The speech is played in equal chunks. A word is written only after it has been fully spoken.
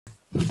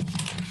Okay,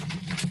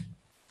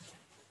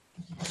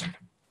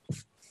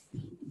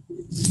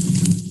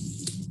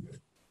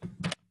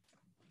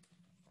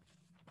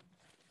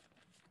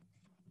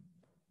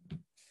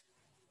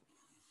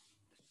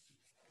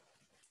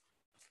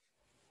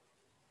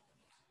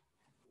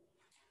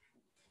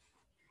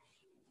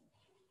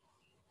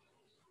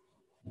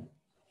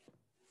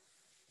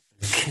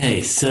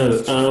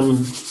 so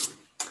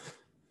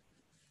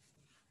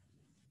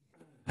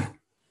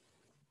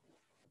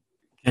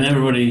can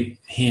everybody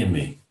hear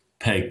me?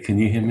 Peg, can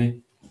you hear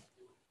me?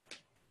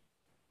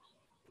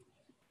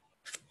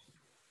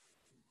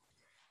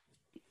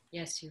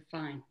 Yes, you're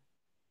fine.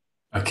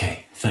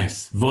 Okay,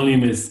 thanks.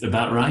 Volume is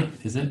about right,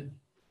 is it?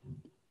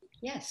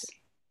 Yes.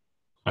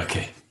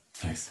 Okay,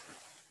 thanks.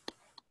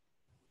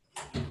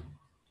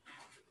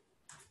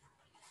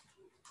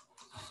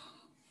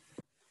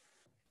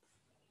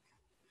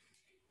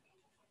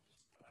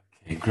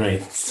 Okay,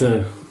 great.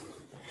 So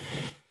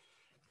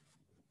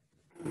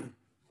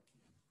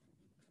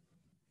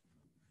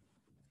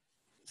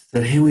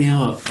here we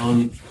are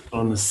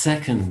on the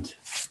second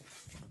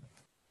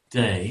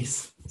day,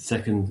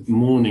 second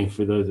morning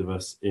for those of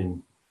us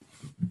in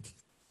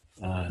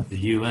the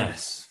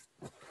US.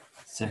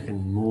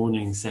 Second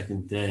morning,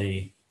 second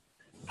day,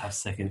 perhaps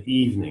second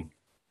evening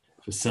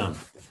for some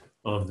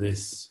of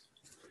this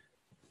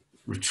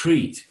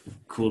retreat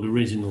called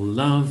Original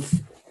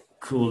Love,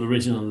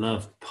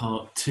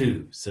 Part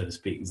 2, so to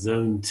speak,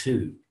 Zone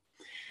 2.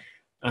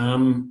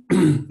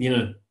 You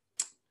know,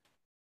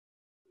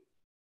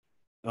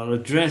 I'll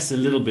address a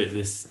little bit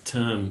this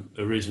term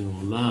original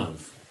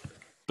love,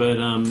 but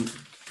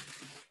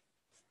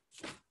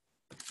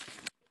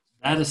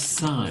that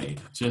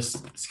aside,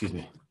 just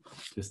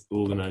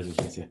organizing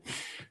things here.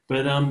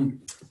 But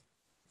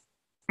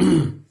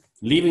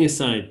leaving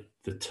aside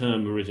the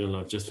term original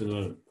love just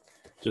for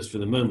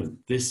the moment,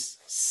 this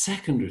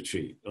second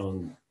retreat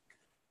on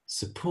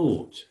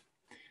support,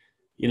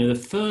 you know, the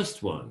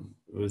first one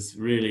was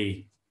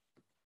really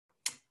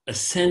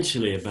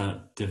essentially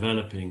about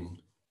developing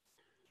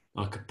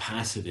our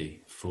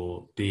capacity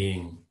for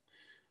being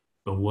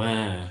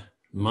aware,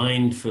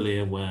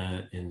 mindfully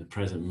aware in the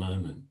present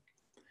moment.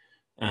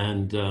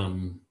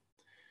 And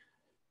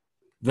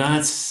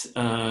that's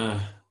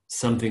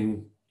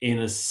something, in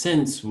a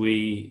sense,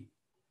 we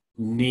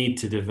need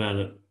to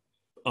develop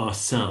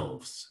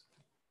ourselves.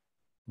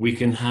 We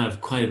can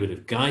have quite a bit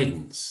of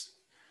guidance,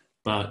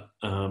 but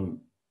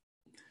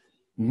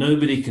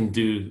nobody can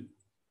do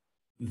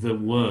the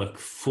work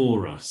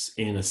for us,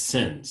 in a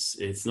sense.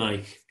 It's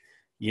like,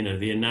 you know,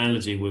 the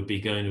analogy would be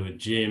going to a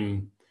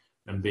gym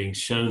and being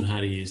shown how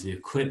to use the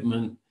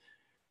equipment,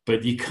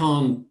 but you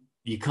can't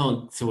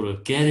sort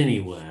of get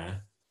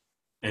anywhere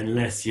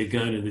unless you're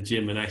going to the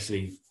gym and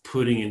actually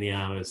putting in the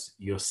hours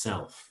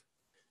yourself.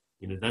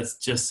 You know, that's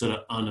just sort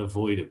of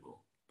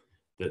unavoidable.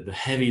 That the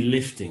heavy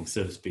lifting,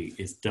 so to speak,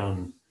 is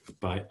done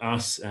by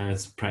us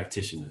as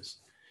practitioners.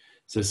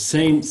 So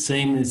same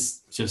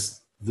is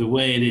just the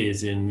way it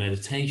is in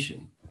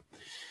meditation.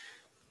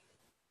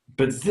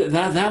 But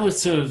that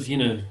was sort of, you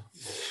know,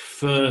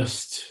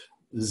 first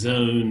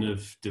zone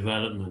of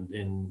development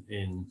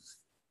in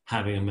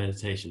having a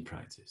meditation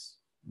practice.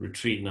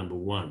 Retreat number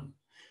 1.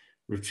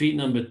 Retreat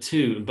number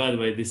 2, and by the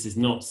way, this is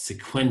not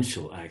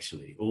sequential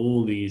actually.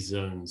 All these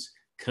zones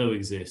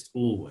coexist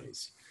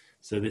always.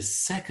 So this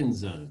second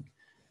zone,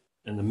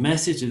 and the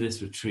message of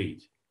this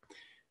retreat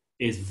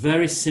is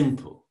very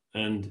simple.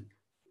 And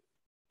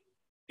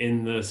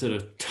in the sort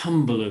of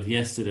tumble of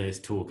yesterday's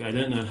talk, I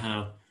don't know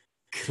how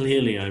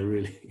clearly I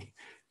really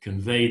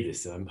conveyed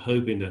this. I'm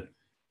hoping to,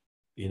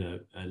 you know,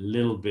 a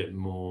little bit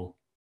more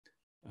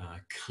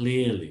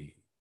clearly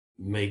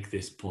make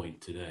this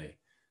point today.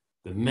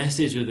 The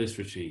message of this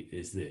retreat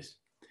is this: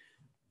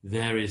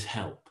 there is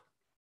help.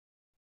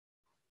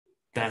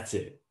 That's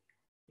it.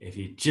 If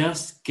you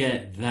just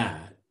get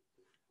that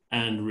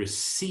and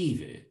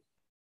receive it,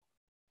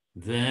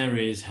 there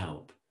is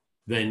help,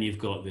 then you've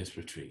got this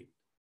retreat.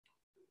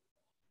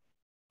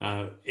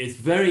 It's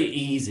very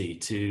easy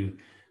to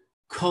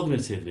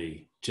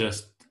cognitively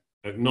just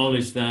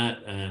acknowledge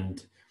that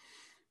and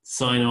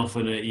sign off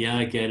on it. Yeah,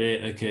 I get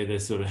it. Okay,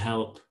 there's sort of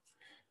help.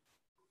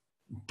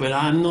 But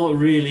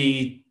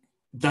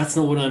that's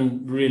not what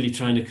I'm really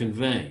trying to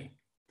convey.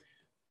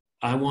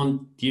 I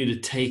want you to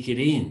take it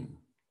in.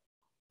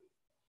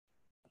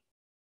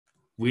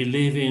 We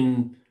live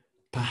in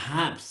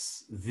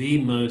perhaps the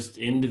most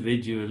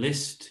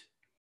individualist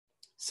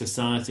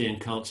society and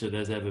culture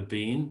there's ever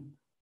been.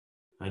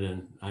 I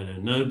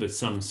don't know, but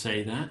some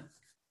say that.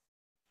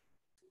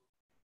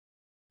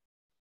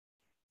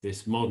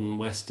 This modern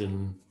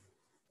Western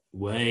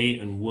way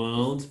and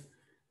world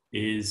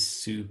is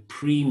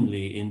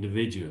supremely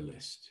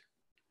individualist.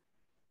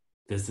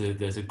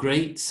 There's a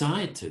great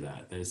side to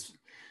that. There's,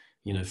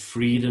 you know,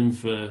 freedom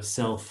for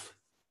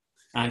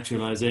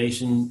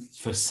self-actualization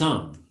for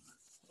some,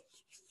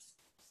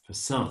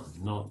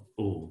 not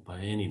all by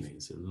any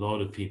means. A lot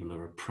of people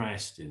are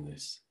oppressed in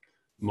this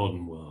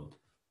modern world.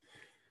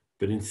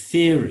 But in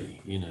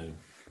theory, you know,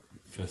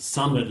 for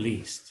some at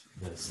least,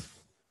 there's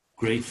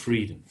great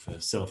freedom for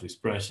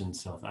self-expression,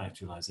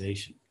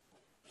 self-actualization.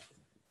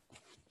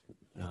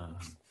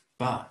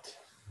 But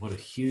what a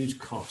huge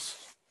cost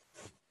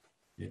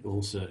it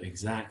also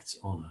exacts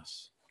on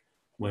us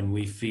when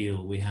we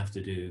feel we have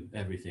to do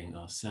everything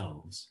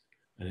ourselves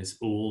and it's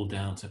all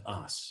down to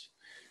us.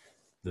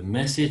 The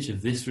message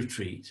of this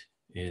retreat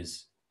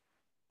is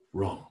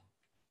wrong.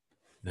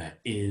 There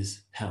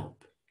is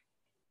help.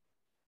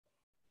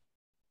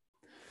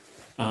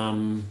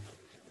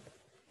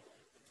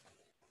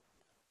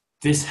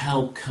 This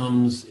help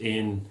comes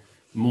in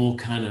more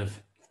kind of,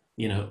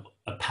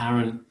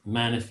 apparent,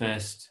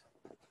 manifest,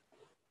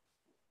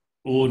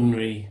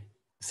 ordinary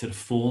sort of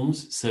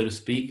forms, so to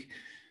speak,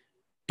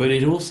 but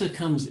it also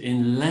comes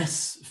in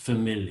less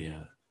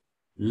familiar,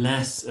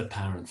 less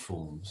apparent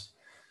forms.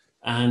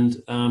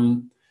 And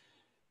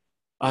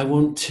I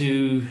want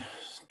to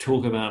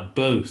talk about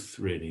both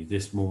really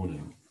this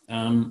morning.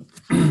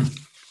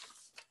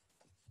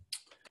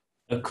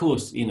 Of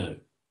course,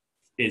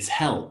 it's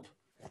help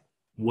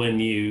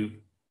when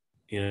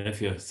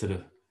if you're sort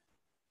of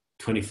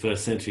 21st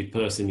century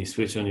person, you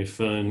switch on your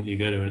phone, you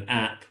go to an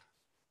app,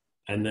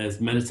 and there's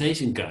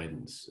meditation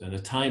guidance and a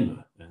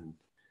timer and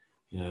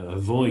a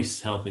voice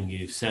helping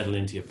you settle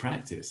into your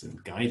practice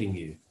and guiding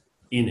you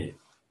in it.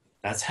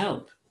 That's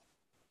help.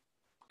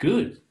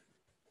 Good.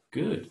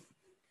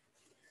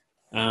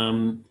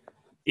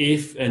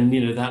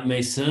 That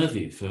may serve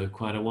you for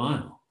quite a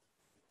while.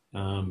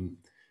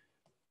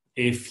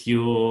 If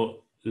you're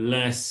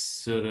less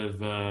sort of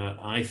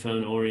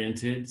iPhone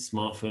oriented,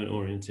 smartphone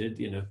oriented,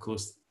 of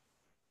course,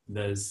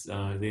 there's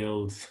the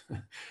old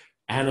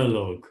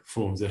analog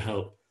forms of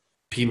help.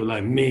 People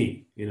like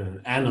me,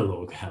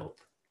 analog help.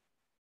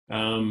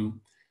 And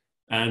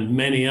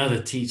many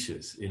other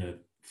teachers,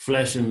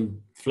 flesh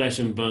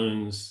and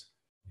bones,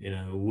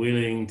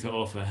 willing to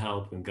offer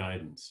help and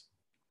guidance.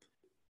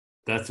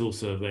 That's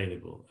also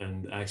available.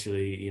 And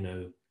actually,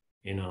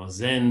 in our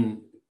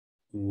Zen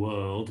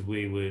world,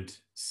 we would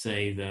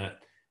say that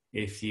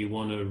if you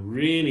want to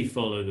really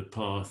follow the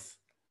path,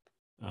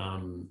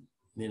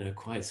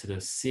 quite sort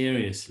of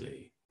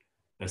seriously,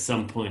 at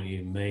some point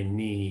you may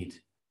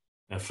need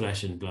a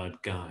flesh and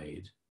blood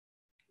guide.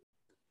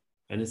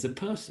 And it's a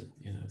person,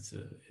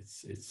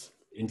 it's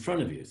in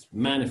front of you, it's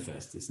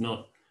manifest, it's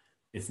not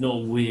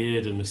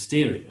weird and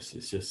mysterious,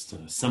 it's just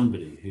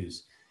somebody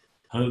who's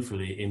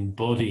hopefully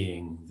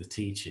embodying the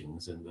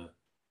teachings and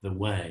the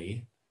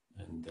way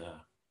and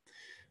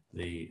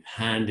the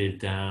handed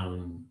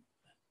down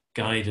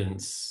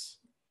guidance,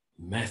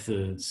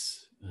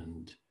 methods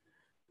and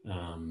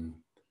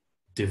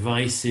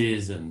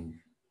devices and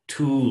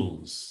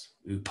tools,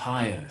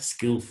 upaya,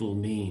 skillful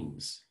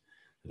means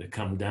that have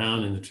come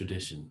down in the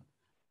tradition.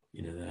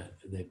 That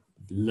they've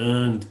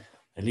learned,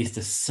 at least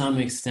to some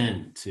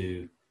extent,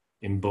 to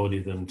embody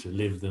them, to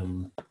live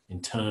them,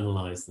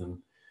 internalize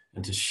them,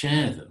 and to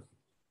share them.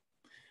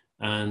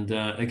 And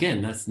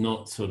again, that's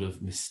not sort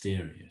of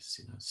mysterious,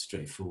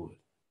 straightforward.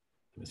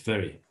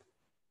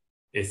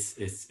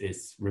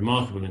 It's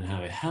remarkable in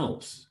how it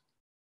helps.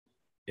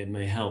 It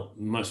may help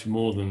much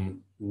more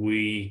than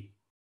we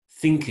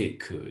think it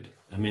could.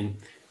 I mean,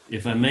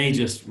 if I may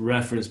just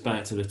reference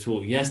back to the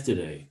talk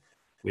yesterday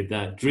with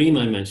that dream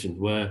I mentioned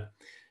where,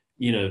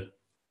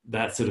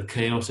 that sort of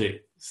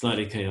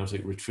slightly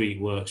chaotic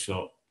retreat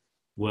workshop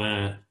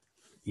where,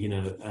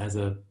 as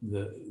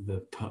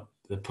the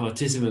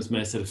participants may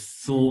have sort of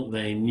thought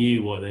they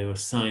knew what they were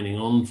signing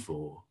on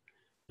for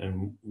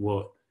and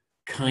what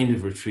kind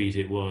of retreat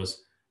it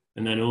was.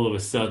 And then all of a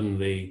sudden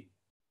the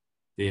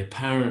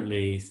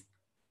apparently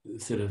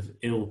sort of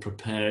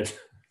ill-prepared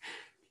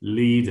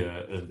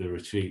leader of the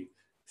retreat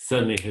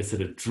suddenly has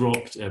sort of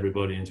dropped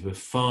everybody into a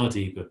far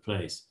deeper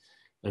place.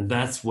 And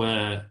that's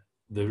where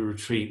the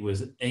retreat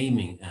was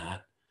aiming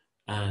at.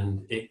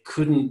 And it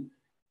couldn't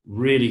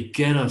really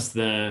get us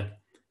there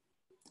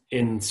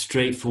in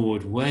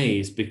straightforward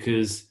ways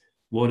because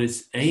what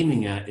it's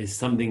aiming at is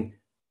something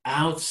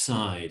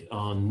outside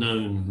our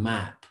known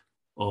map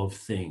of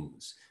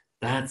things.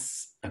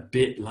 That's a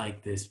bit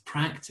like this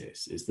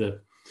practice, is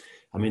that,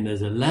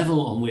 there's a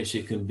level on which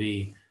it can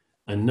be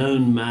a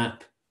known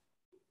map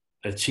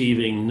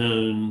achieving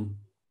known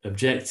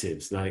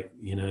objectives, like,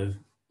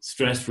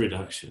 stress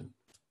reduction,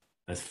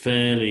 as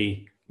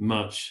fairly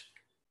much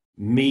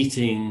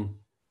meeting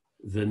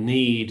the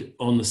need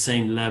on the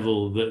same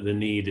level that the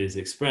need is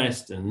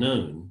expressed and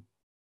known.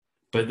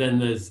 But then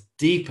there's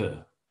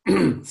deeper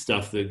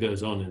stuff that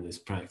goes on in this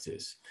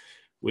practice,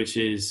 which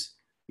is,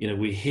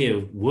 we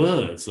hear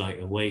words like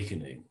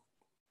awakening,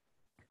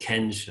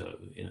 kensho,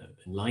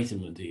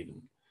 enlightenment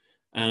even,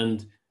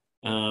 and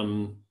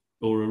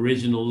or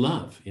original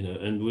love,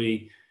 and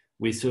we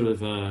sort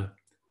of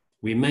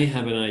we may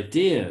have an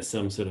idea,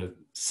 some sort of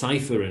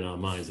cipher in our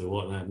minds of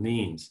what that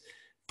means,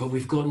 but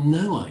we've got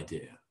no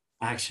idea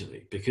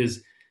actually,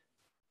 because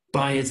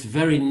by its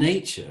very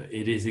nature,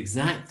 it is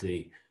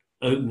exactly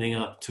opening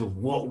up to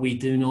what we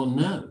do not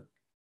know.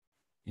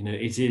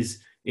 It is,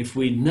 if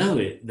we know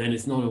it, then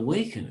it's not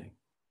awakening.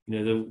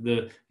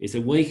 It's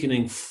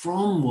awakening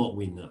from what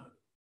we know.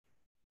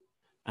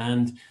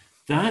 And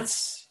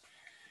that's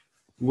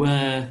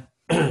where,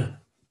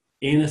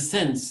 in a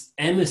sense,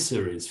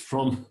 emissaries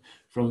from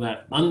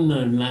that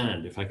unknown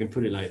land, if I can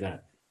put it like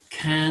that,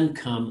 can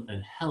come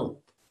and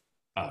help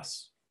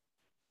us.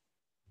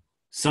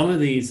 Some of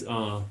these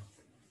are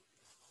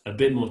a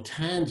bit more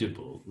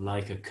tangible,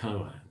 like a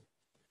koan.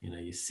 You know,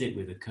 you sit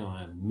with a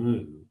koan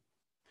mu.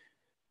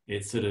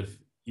 It's sort of,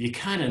 you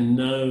kind of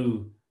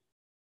know,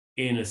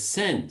 in a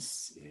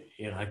sense,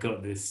 you know, I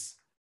got this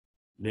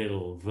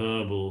little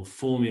verbal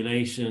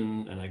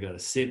formulation and I got to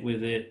sit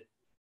with it,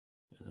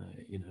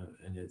 you know,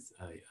 and it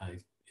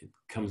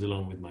comes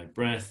along with my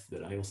breath,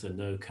 that I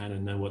also kind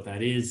of know what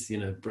that is, you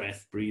know,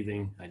 breath,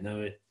 breathing, I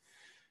know it.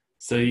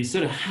 So you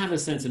sort of have a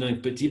sense of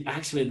knowing, but you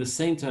actually, at the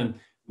same time,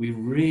 we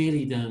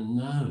really don't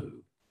know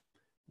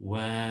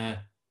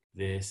where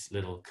this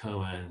little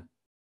koan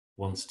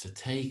wants to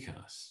take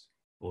us,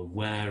 or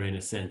where, in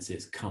a sense,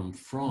 it's come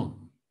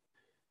from.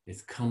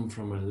 It's come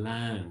from a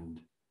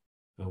land,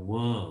 a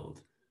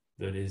world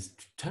that is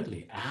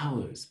totally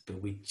ours,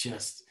 but we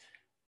just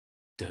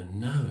don't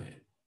know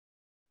it,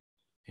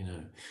 you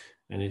know.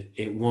 And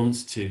it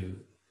wants to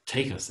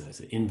take us there. It's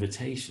an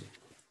invitation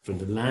from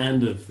the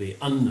land of the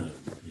unknown,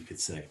 you could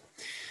say.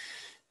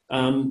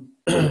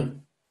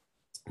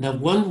 Now,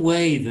 one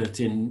way that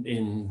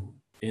in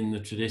the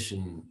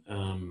tradition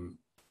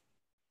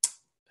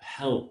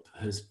help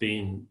has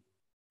been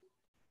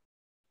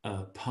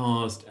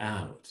parsed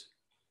out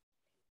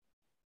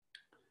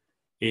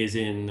is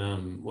in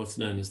what's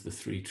known as the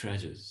three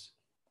treasures,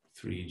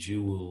 three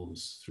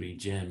jewels, three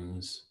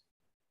gems.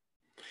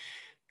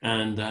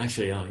 And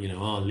actually, you know,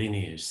 our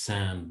lineage,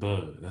 San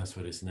Bo, that's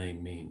what its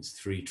name means,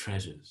 three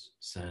treasures,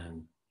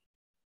 San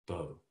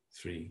Bo,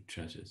 three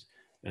treasures.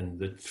 And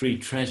the three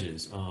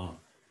treasures are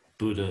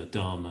Buddha,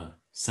 Dharma,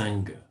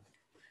 Sangha.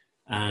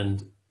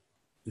 And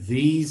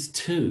these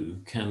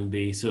two can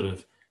be sort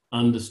of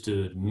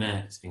understood,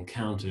 met,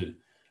 encountered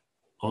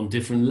on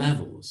different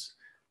levels,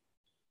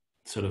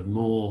 sort of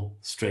more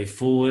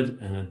straightforward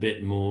and a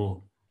bit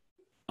more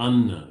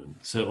unknown.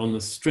 So on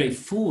the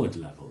straightforward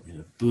level, you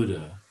know,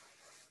 Buddha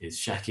is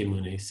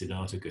Shakyamuni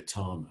Siddhartha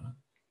Gautama,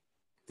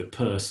 the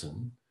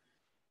person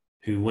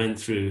who went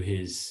through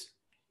his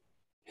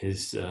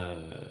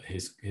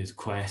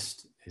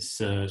quest, his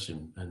search,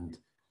 and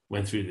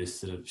went through this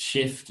sort of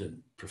shift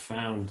and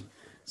profound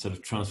sort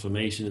of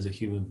transformation as a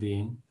human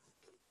being,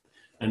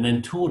 and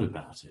then taught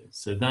about it.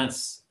 So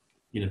that's,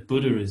 you know,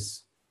 Buddha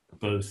is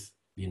both,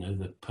 you know,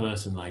 the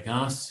person like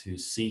us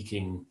who's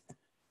seeking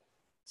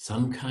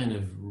some kind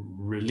of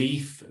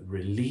relief,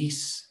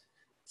 release,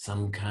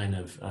 some kind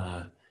of,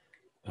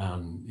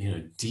 you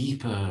know,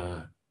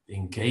 deeper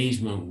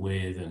engagement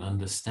with and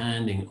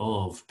understanding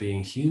of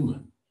being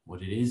human,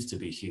 what it is to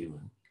be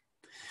human.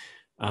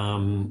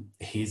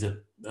 He's a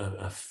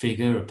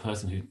figure, a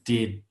person who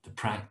did the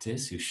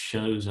practice, who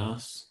shows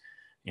us,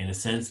 in a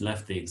sense,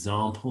 left the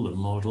example, the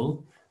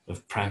model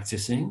of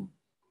practicing,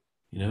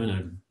 you know, and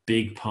a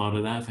big part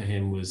of that for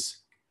him was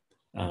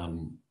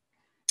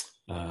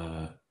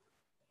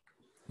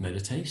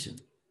meditation.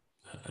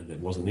 That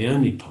wasn't the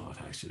only part,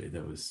 actually.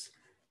 There was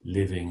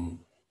living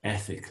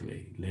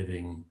ethically,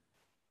 living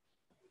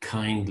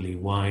kindly,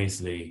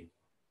 wisely,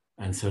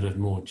 and sort of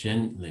more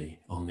gently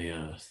on the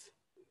earth,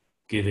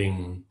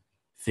 giving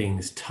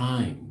things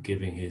time,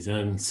 giving his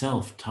own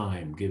self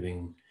time,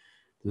 giving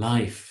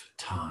life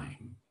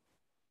time,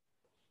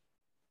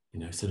 you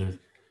know, sort of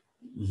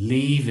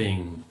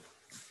leaving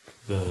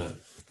the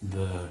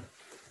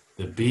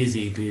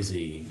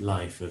busy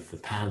life of the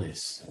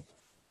palace,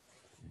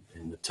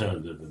 in the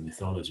terms of the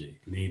mythology,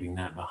 leaving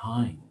that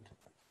behind,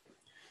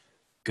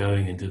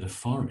 going into the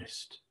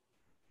forest,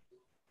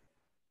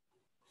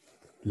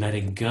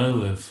 letting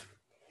go of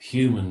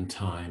human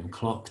time,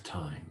 clock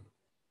time,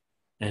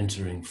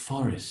 entering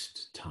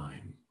forest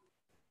time.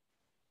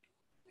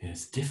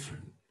 It's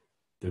different.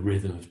 The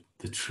rhythm of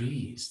the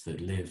trees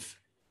that live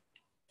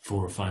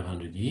 400 or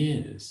 500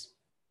 years.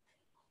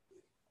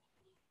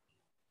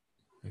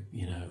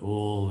 You know,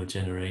 all the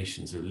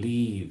generations of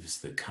leaves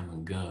that come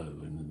and go,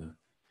 and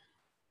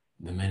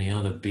the many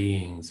other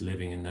beings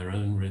living in their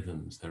own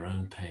rhythms, their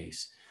own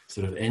pace,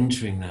 sort of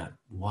entering that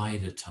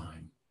wider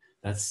time.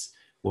 That's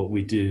what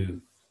we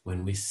do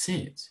when we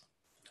sit.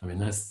 I mean,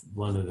 that's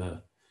one of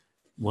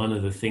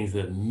the things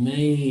that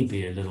may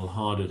be a little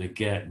harder to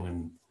get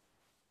when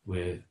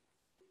we're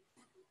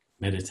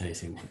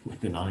meditating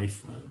with an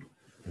iPhone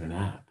or an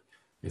app.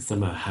 It's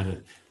somehow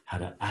how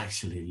to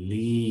actually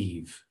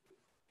leave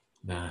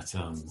that,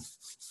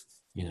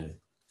 you know,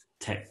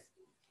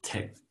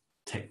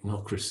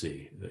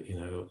 technocracy. You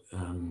know,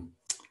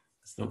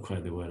 it's not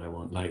quite the word I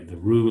want. Like the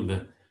rule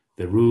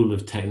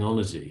of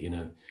technology. You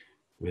know,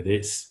 with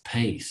its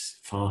pace,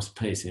 fast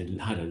pace,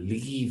 and how to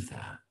leave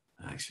that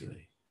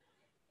actually,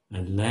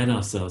 and let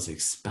ourselves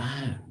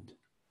expand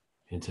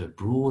into a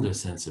broader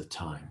sense of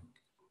time,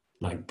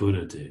 like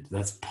Buddha did.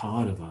 That's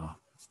part of our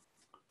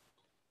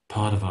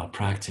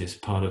practice,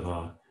 part of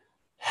our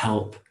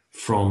help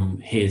from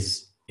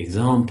his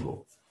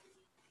example.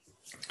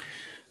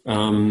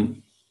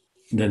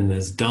 then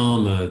there's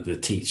Dharma, the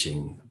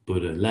teaching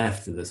Buddha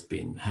left, that's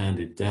been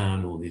handed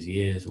down all these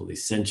years, all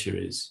these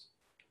centuries.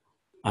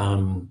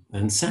 And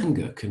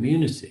Sangha,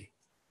 community,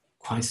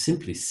 quite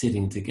simply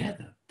sitting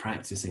together,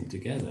 practicing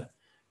together,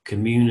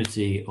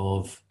 community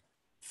of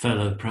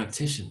fellow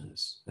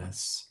practitioners.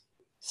 That's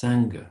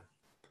Sangha.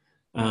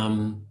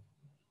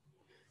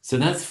 So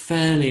that's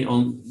fairly,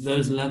 on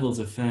those levels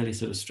are fairly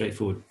sort of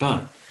straightforward,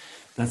 but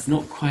that's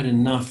not quite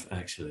enough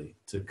actually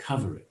to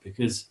cover it,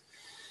 because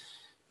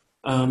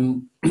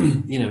in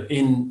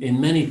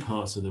many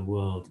parts of the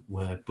world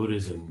where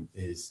Buddhism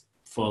is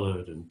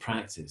followed and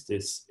practiced,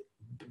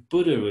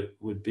 Buddha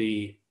would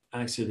be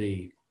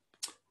actually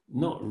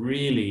not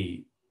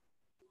really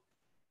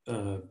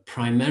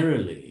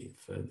primarily,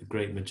 for the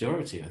great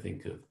majority, I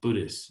think, of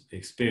Buddhists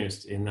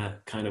experienced in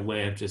that kind of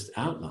way I've just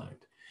outlined.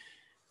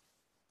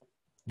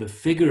 The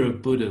figure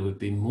of Buddha would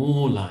be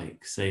more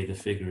like, say, the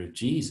figure of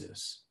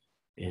Jesus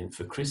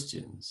for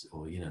Christians,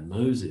 or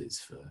Moses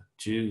for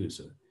Jews,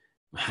 or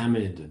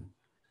Muhammad and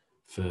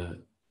for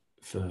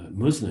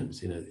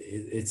Muslims.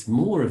 It's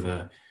more of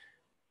a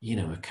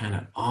kind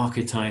of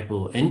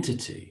archetypal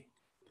entity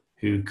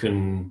who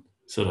can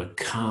sort of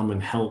come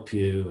and help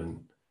you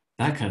and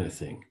that kind of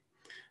thing.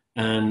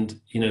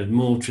 And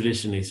more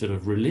traditionally sort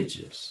of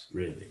religious,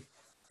 really,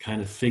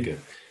 kind of figure.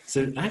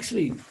 So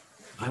actually,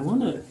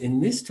 in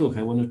this talk,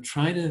 I want to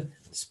try to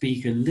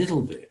speak a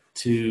little bit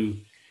to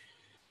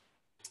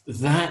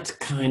that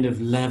kind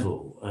of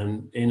level,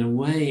 and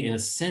in a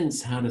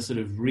sense, how to sort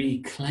of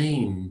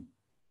reclaim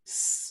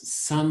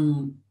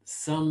some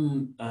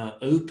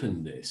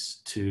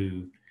openness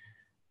to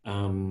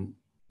the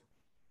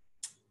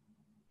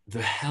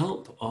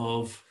help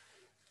of,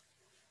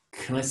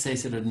 can I say,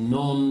 sort of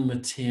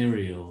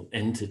non-material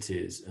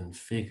entities and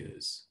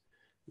figures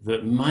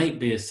that might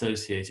be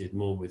associated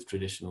more with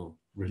traditional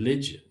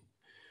religion.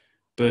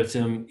 But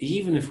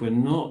even if we're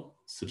not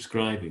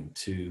subscribing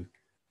to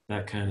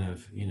that kind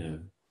of,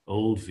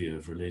 old view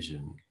of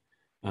religion,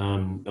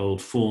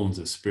 old forms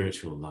of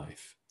spiritual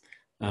life,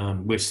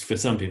 which for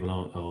some people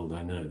aren't old,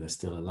 I know, they're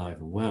still alive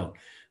and well.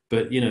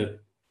 But,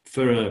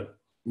 for a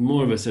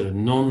more of a sort of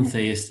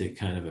non-theistic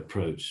kind of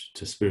approach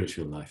to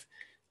spiritual life,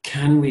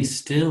 can we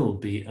still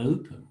be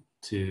open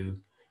to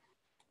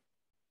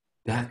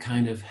that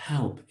kind of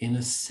help, in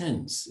a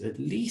sense, at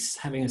least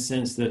having a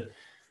sense that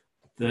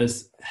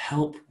there's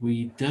help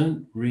we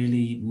don't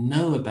really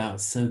know about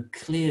so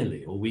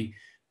clearly, or we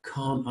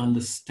can't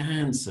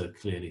understand so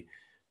clearly,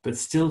 but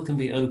still can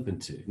be open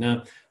to?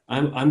 Now,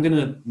 I'm going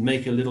to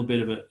make a little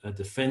bit of a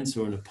defense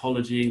or an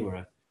apology,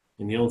 or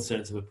in the old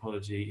sense of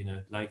apology,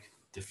 like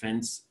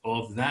defense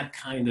of that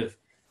kind of,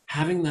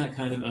 having that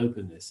kind of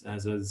openness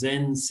as a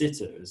Zen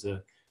sitter, as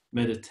a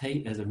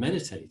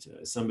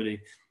meditator, as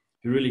somebody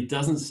who really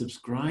doesn't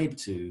subscribe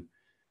to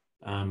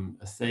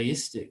a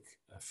theistic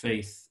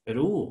faith at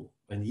all.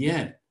 And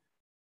yet,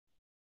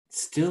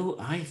 still,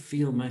 I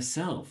feel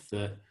myself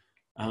that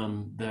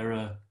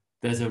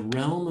there's a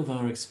realm of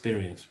our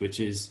experience which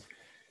is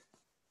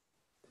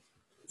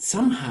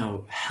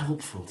somehow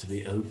helpful to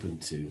be open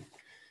to,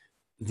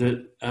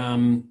 that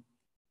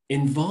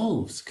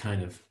involves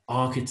kind of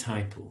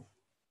archetypal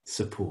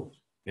support,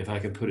 if I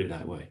can put it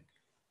that way.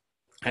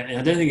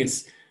 I don't think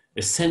it's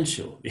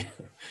essential,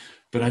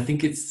 but I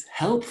think it's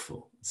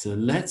helpful. So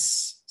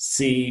let's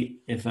see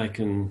if I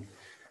can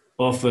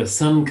offer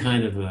some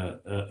kind of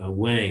a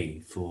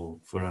way for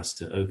us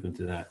to open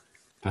to that,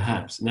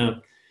 perhaps.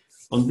 Now,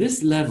 on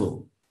this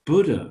level,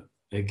 Buddha,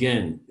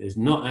 again, is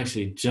not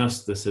actually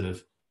just the sort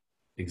of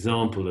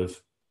example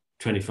of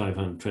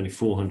 2,500,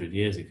 2,400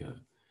 years ago,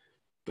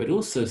 but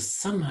also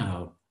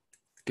somehow a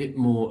bit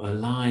more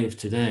alive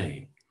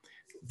today.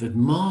 The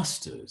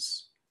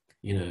masters,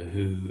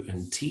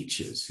 and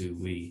teachers who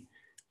we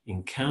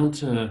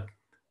encounter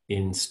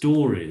in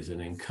stories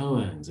and in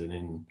koans and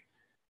in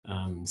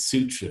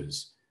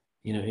sutras,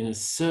 in a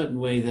certain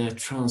way, they're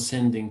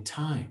transcending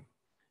time.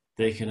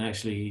 They can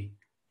actually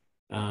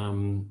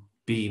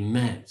be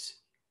met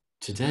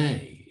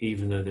today,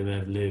 even though they may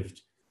have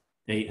lived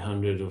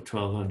 800 or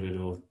 1,200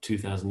 or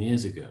 2,000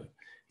 years ago.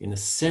 In a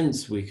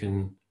sense, we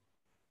can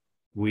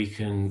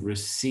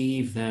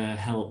receive their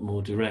help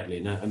more directly.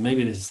 Now,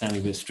 maybe this is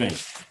sounding a bit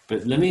strange,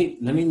 but let me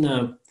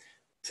now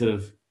sort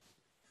of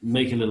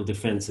make a little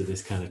defense of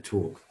this kind of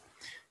talk.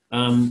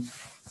 I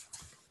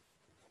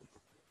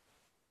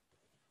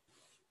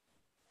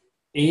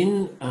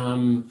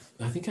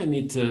think I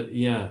need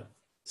to,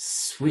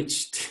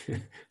 switch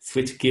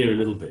gear a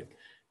little bit.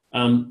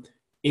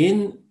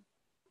 In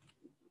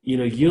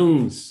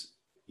Jung's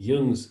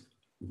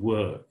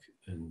work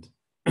and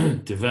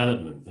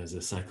development as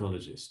a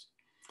psychologist,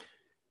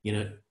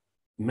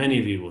 many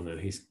of you will know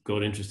he's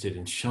got interested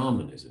in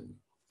shamanism,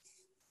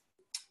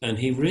 and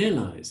he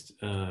realized,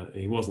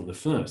 he wasn't the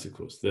first, of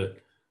course,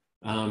 that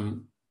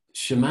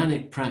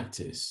shamanic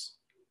practice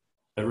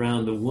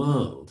around the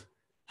world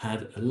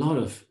had a lot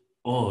of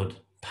odd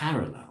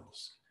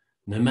parallels,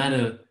 no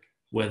matter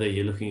whether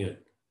you're looking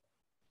at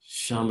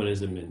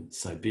shamanism in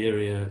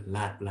Siberia,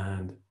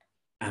 Lapland,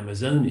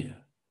 Amazonia,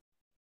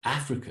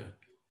 Africa.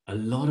 a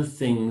lot of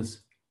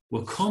things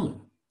were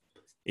common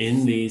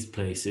in these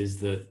places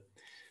that,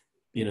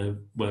 you know,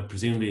 where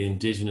presumably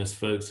indigenous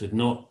folks had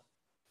not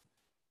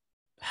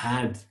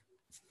had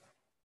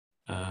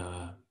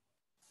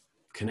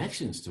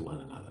connections to one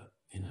another,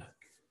 you know,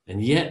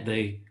 and yet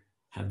they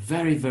had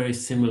very, very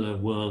similar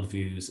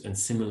worldviews and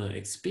similar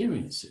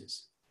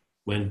experiences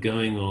when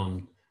going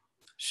on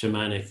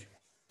shamanic,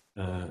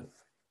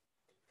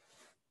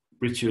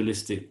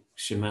 ritualistic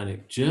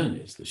shamanic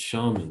journeys. The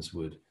shamans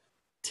would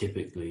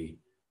typically,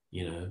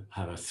 you know,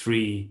 have a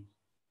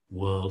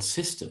 3-world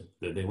system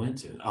that they went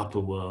to: an upper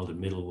world, a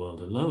middle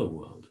world, a lower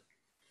world.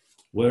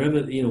 Wherever,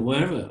 you know,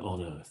 wherever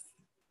on earth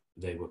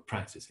they were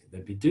practicing,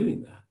 they'd be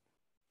doing that.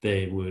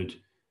 They would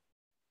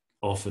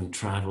often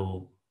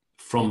travel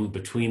from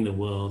between the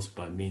worlds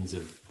by means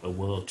of a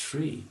world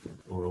tree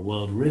or a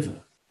world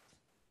river.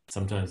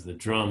 Sometimes the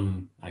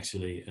drum,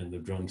 actually, and the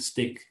drum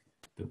stick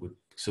that would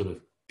sort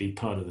of be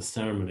part of the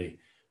ceremony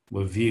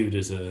were viewed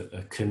as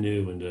a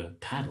canoe and a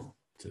paddle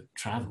to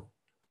travel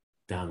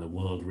down the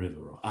world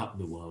river or up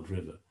the world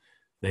river.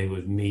 They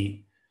would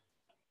meet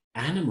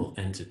animal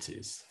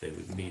entities, they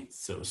would meet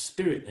sort of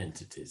spirit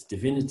entities,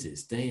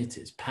 divinities,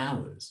 deities,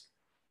 powers,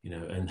 you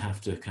know, and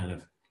have to kind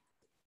of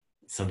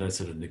sometimes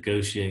sort of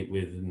negotiate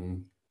with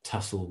them,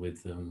 tussle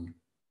with them,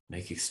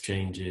 make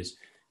exchanges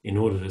in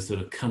order to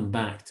sort of come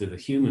back to the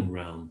human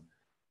realm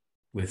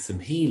with some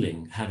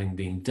healing having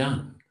been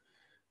done.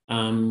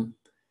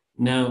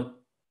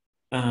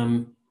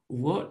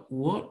 What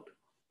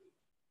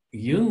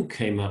Jung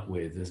came up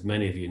with, as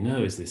many of you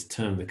know, is this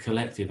term, the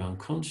collective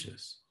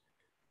unconscious.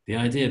 The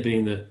idea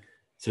being that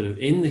sort of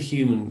in the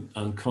human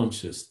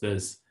unconscious,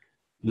 there's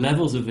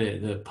levels of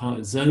it,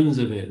 zones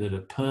of it that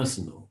are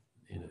personal,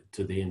 you know,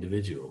 to the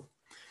individual.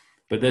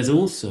 But there's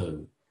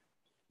also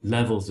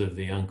levels of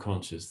the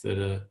unconscious that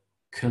are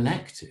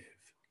collective,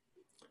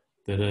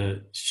 that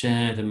are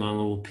shared among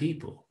all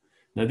people.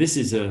 Now, this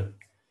is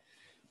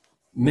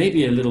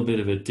maybe a little bit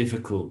of a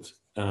difficult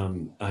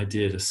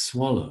idea to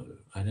swallow.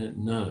 I don't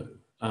know.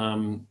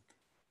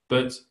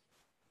 But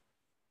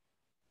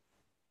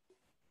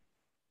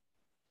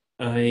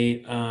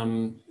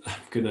I'm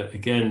going to,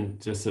 again,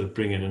 just sort of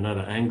bring in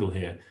another angle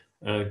here.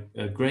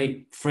 A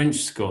great French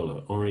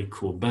scholar, Henri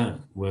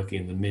Corbin,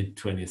 working in the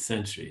mid-20th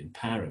century in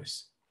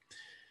Paris,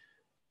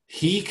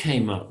 he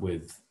came up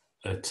with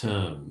a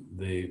term,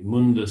 the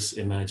mundus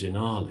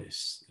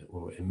imaginalis,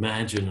 or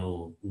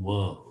imaginal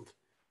world,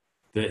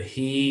 that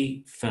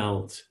he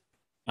felt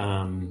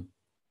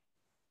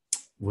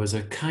was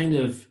a kind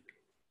of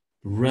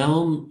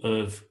realm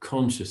of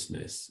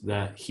consciousness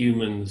that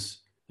humans,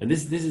 and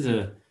this is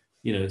a,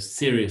 you know,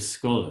 serious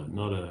scholar,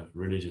 not a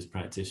religious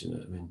practitioner.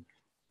 I mean,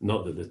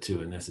 not that the two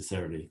are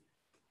necessarily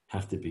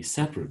have to be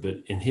separate,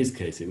 but in his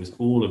case, it was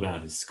all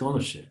about his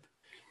scholarship.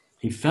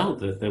 He felt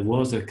that there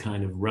was a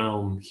kind of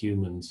realm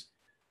humans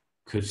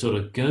could sort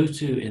of go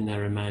to in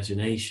their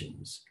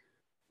imaginations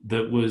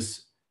that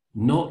was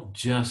not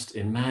just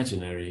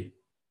imaginary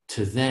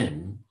to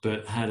them,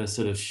 but had a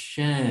sort of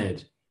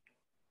shared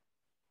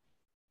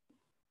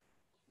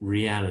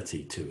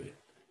reality to it.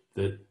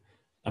 That,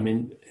 I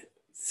mean,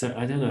 so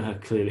I don't know how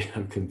clearly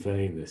I'm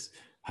conveying this,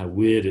 how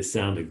weird it's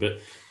sounding, but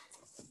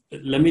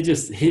let me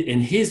just,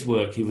 in his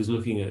work, he was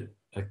looking at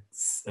a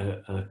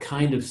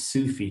kind of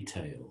Sufi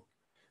tale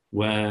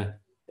where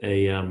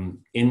in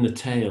the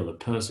tale, a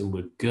person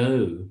would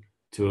go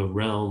to a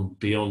realm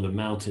beyond the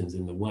mountains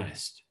in the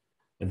west.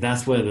 And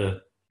that's where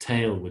the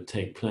tale would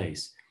take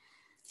place.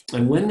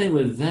 And when they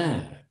were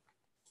there,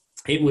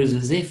 it was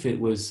as if it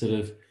was sort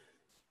of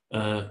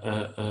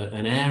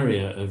an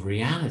area of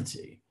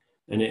reality,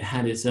 and it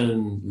had its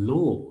own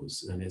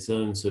laws and its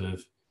own sort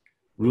of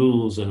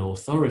rules and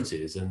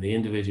authorities, and the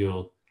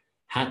individual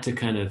had to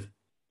kind of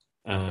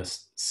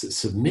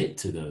submit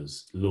to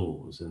those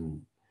laws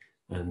and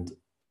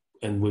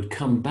would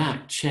come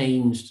back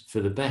changed for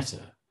the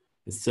better.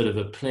 It's sort of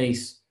a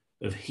place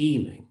of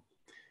healing.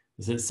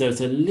 So it's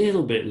a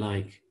little bit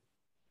like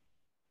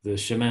the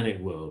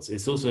shamanic worlds.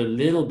 It's also a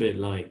little bit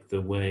like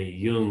the way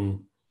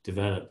Jung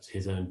developed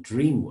his own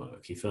dream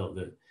work. He felt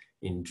that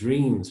in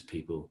dreams,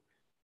 people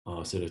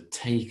are sort of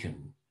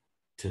taken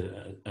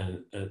to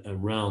a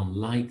realm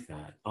like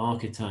that,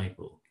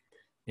 archetypal,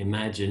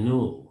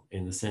 imaginal,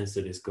 in the sense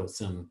that it's got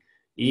some,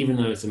 even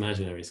though it's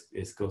imaginary,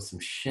 it's got some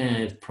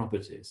shared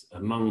properties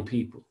among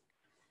people.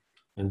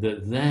 And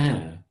that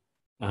there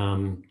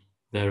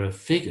are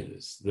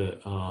figures that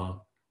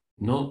are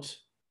not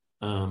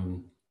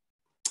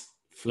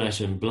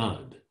flesh and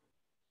blood,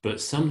 but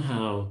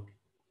somehow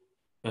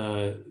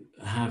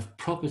have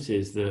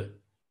properties that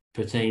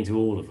pertain to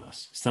all of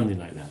us, something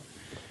like that.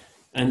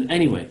 And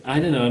anyway, I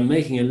don't know, I'm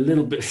making a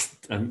little bit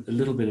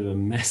of a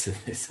mess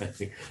of this, I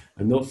think.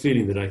 I'm not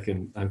feeling that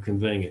I'm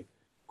conveying it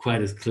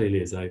quite as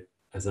clearly as I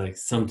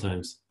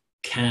sometimes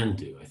can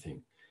do, I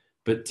think.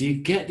 But do you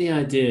get the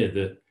idea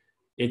that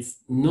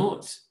it's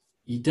not,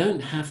 you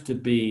don't have to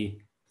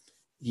be,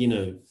 you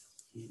know,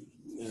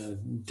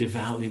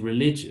 devoutly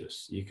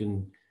religious. You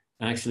can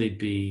actually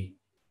be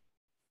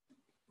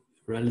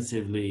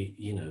relatively,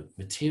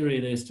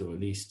 materialist or at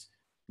least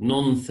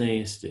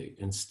non-theistic,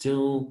 and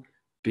still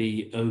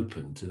be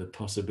open to the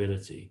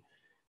possibility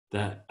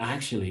that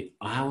actually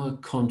our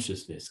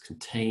consciousness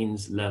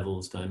contains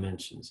levels,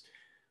 dimensions,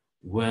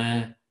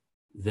 where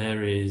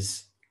there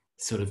is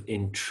sort of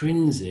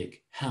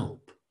intrinsic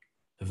help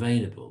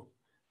available.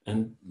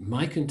 And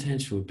my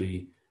contention would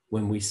be,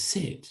 when we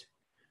sit,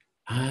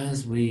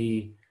 as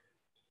we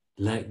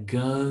let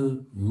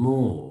go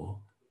more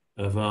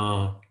of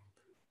our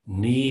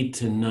need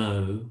to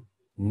know,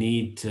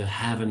 need to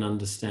have an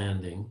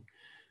understanding,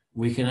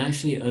 we can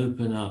actually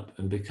open up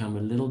and become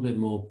a little bit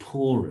more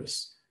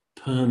porous,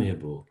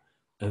 permeable,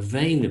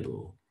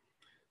 available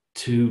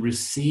to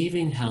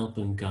receiving help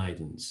and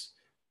guidance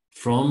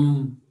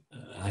from,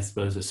 I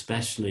suppose,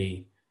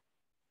 especially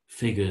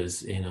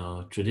figures in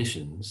our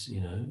traditions,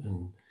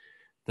 and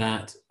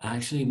that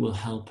actually will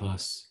help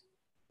us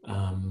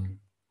on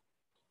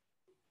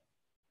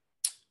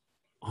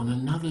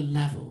another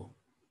level,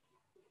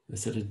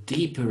 sort of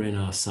deeper in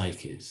our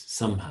psyches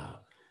somehow.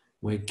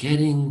 We're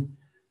getting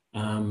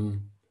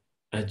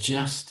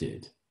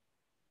adjusted,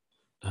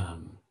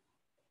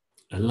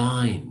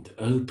 aligned,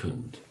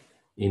 opened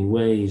in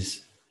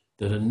ways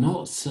that are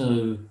not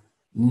so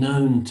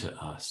known to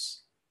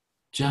us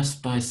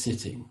just by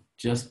sitting,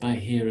 just by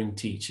hearing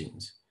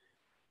teachings,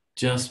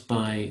 just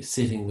by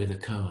sitting with a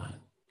koan.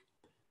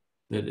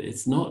 That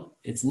it's not,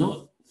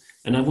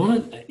 and I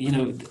want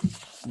to,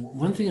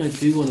 one thing I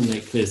do want to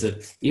make clear is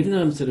that even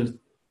though I'm sort of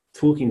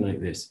talking like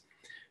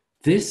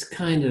this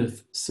kind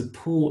of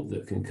support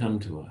that can come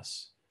to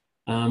us,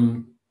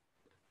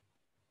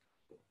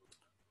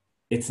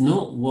 it's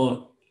not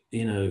what,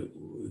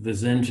 the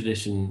Zen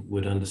tradition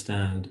would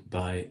understand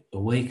by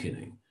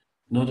awakening.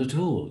 Not at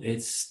all.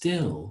 It's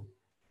still,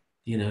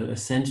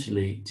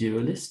 essentially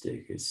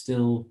dualistic. It's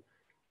still,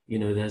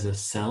 there's a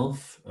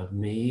self of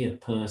me, a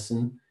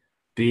person,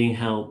 being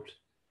helped,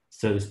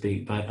 so to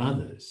speak, by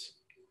others.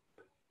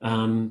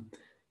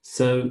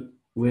 So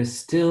we're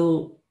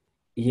still,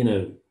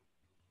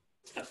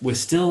 I'm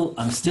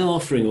still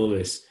offering all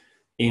this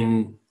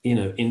in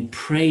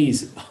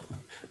praise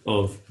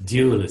of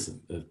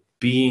dualism, of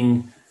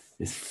being,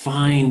 it's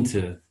fine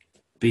to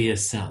be a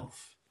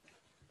self.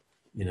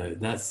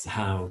 That's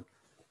how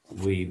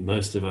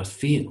most of us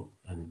feel,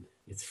 and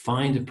it's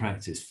fine to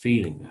practice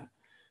feeling that.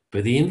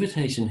 But the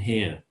invitation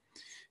here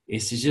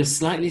is to just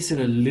slightly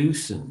sort of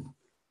loosen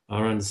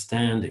our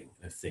understanding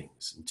of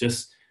things, and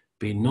just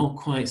be not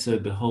quite so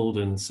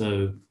beholden,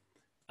 so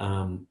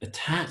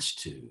attached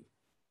to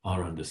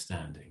our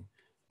understanding,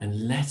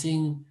 and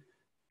letting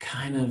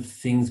kind of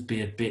things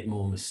be a bit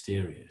more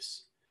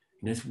mysterious.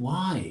 It's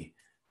why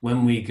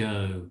when we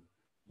go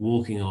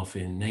walking off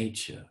in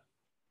nature,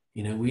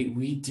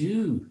 we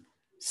do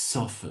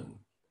soften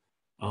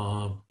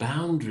our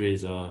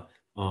boundaries, our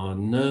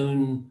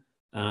known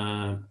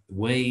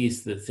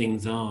ways that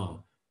things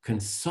are can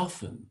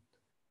soften,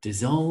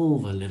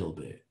 dissolve a little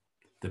bit.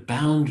 The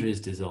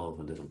boundaries dissolve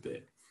a little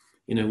bit.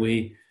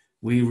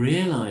 We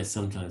realize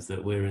sometimes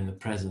that we're in the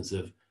presence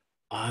of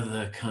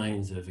other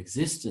kinds of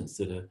existence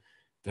that are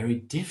very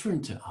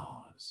different to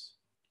ours.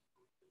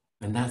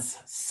 And that's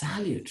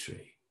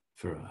salutary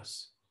for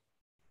us.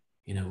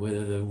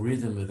 Whether the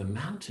rhythm of the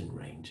mountain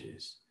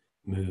ranges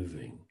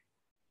moving,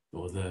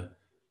 or the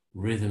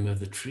rhythm of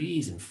the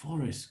trees and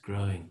forests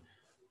growing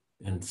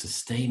and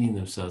sustaining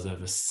themselves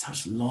over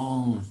such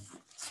long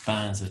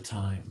spans of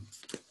time.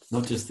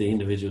 Not just the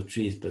individual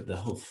trees, but the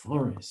whole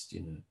forest,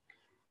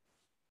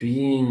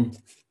 being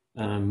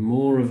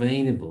more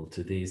available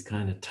to these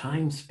kind of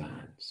time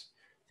spans,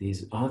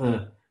 these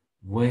other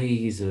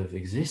ways of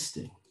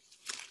existing.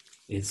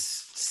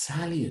 It's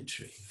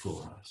salutary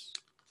for us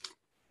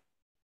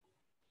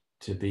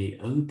to be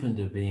open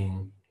to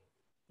being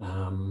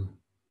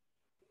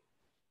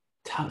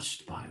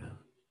touched by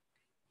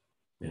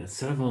them.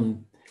 Sort of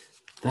on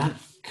that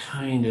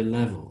kind of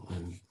level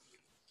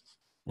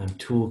I'm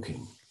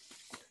talking.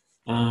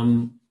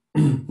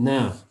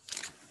 Now,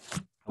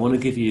 I want to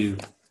give you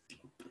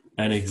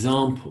an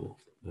example,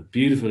 a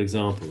beautiful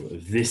example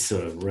of this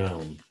sort of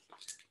realm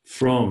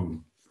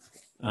from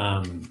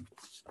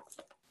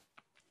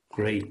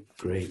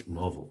great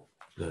novel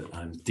that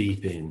I'm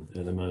deep in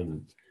at the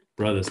moment,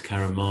 Brothers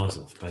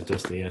Karamazov by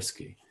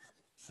Dostoevsky,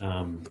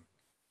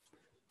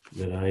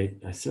 that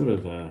I sort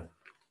of,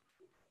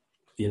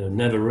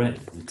 never read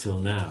until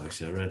now.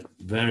 Actually, I read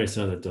various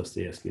other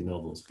Dostoevsky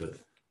novels, but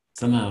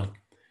somehow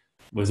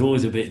was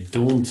always a bit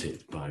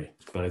daunted by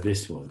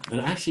this one. And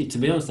actually, to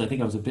be honest, I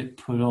think I was a bit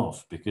put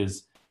off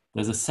because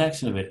there's a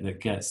section of it that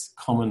gets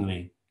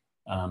commonly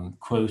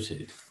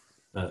quoted,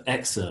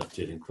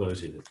 excerpted and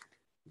quoted.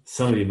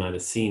 Some of you might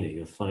have seen it.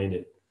 You'll find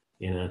it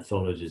in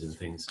anthologies and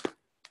things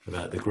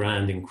about the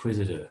Grand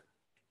Inquisitor.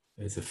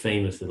 It's a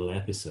famous little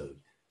episode.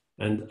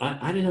 And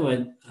I don't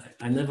know,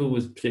 I never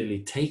was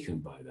particularly taken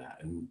by that.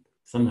 And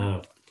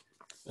somehow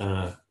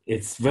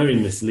it's very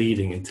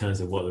misleading in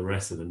terms of what the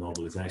rest of the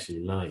novel is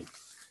actually like.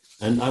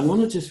 And I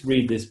want to just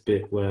read this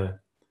bit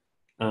where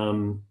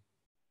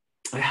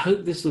I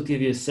hope this will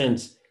give you a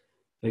sense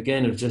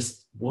again, of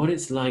just what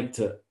it's like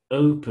to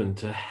open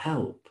to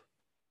help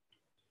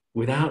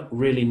without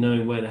really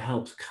knowing where the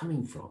help's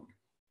coming from.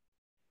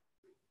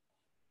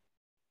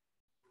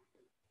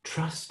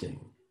 Trusting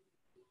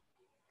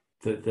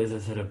that there's a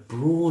sort of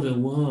broader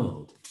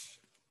world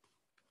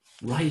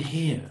right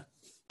here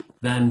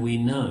than we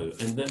know.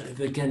 And that,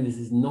 again, this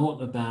is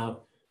not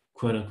about,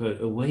 quote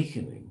unquote,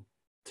 awakening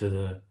to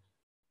the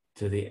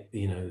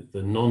the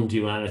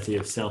non-duality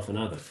of self and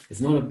other.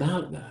 It's not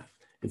about that.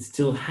 It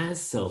still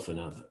has self and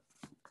other,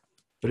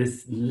 but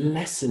it's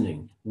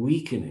lessening,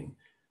 weakening,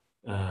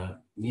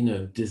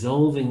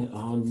 dissolving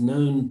our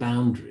known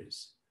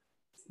boundaries,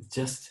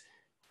 just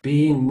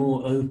being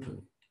more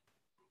open,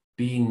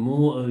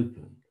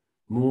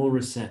 more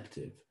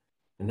receptive.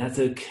 And that's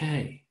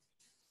okay.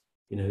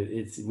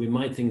 We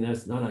might think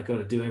that's not, I've got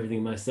to do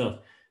everything myself.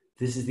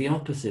 This is the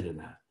opposite of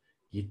that.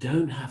 You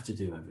don't have to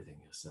do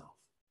everything yourself.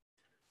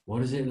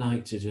 What is it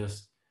like to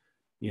just,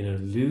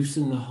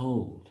 loosen the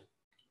hold?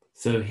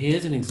 So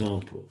here's an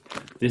example.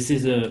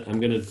 I'm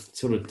going to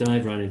sort of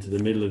dive right into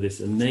the middle of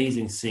this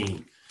amazing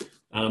scene.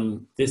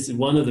 This is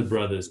one of the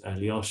brothers,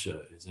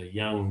 Alyosha, is a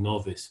young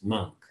novice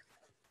monk,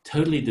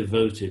 totally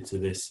devoted to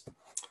this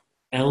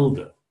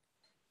elder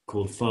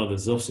called Father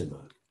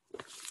Zosima,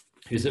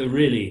 who's a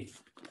really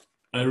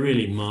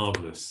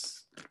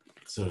marvelous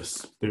sort of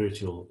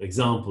spiritual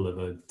example of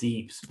a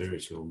deep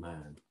spiritual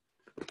man.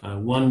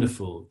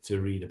 Wonderful to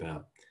read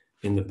about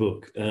in the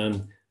book.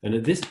 And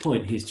at this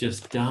point, he's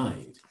just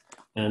died.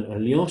 And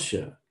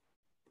Alyosha,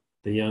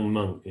 the young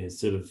monk,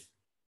 is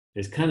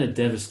kind of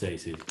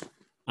devastated.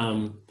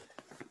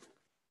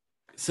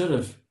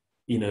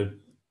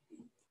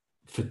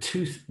 For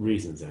two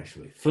reasons,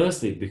 actually.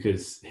 Firstly,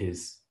 because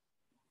his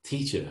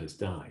teacher has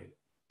died.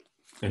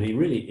 And he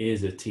really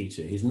is a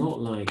teacher. He's not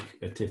like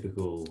a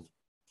typical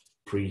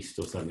priest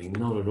or something,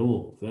 not at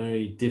all.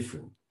 Very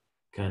different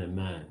kind of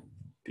man.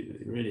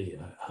 Really,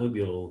 I hope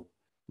you'll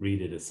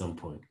read it at some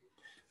point.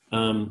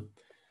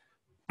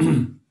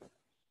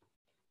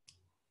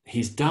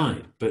 He's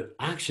died, but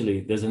actually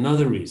there's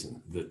another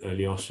reason that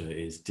Alyosha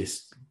is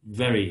just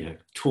very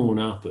torn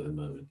up at the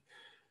moment,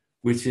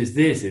 which is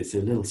this. It's a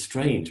little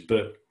strange,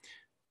 but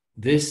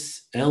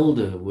this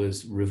elder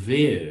was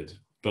revered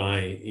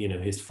by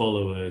his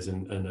followers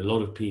and a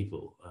lot of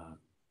people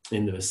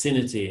in the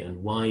vicinity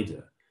and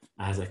wider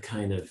as a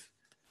kind of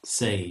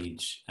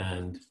sage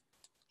and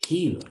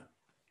healer.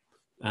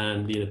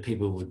 And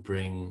people would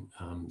bring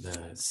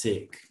their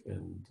sick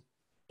and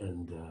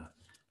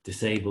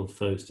disabled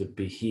folks to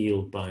be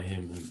healed by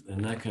him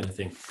and that kind of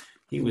thing.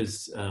 He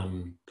was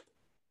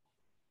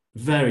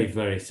very,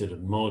 very sort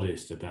of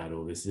modest about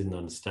all this. Didn't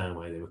understand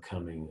why they were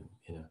coming,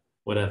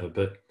 whatever.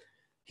 But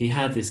he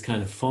had this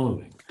kind of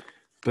following.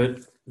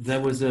 But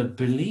there was a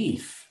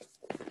belief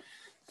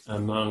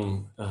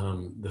among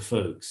the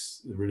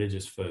folks, the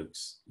religious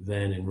folks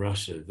then in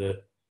Russia,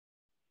 that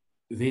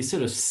these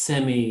sort of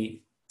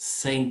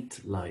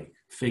semi-saint-like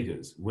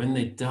figures, when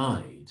they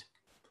died,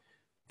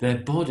 their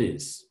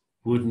bodies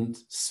wouldn't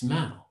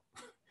smell.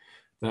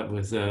 That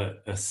was a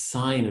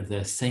sign of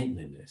their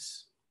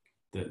saintliness,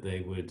 that they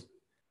would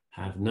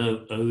have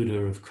no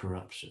odor of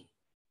corruption.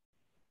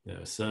 They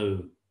were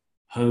so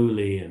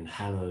holy and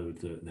hallowed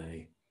that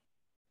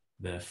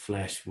their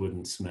flesh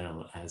wouldn't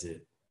smell as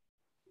it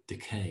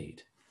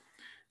decayed.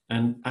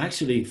 And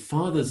actually,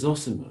 Father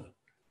Zosima,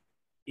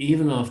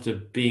 even after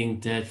being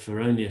dead for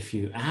only a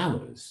few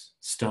hours,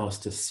 starts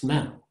to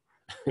smell.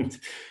 And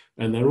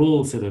they're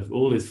all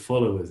all his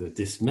followers are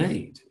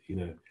dismayed,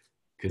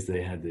 because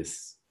they had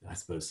this, I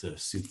suppose, sort of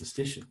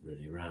superstition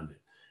really around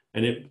it.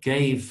 And it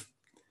gave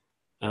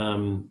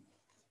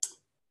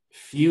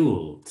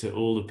fuel to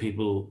all the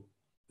people.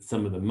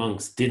 Some of the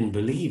monks didn't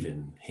believe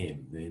in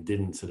him. They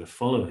didn't sort of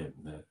follow him.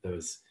 There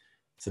was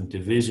some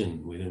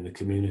division within the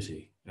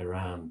community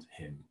around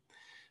him.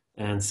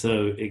 And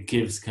so it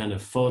gives kind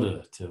of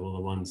fodder to all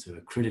the ones who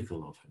are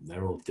critical of him.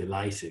 They're all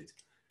delighted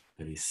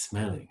that he's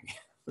smelling.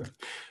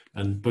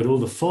 But all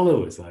the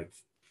followers, like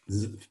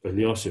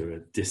Alyosha,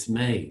 are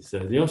dismayed. So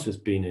Alyosha's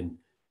been in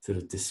sort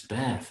of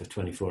despair for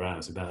 24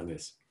 hours about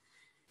this.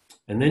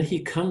 And then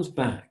he comes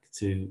back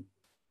to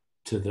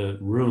the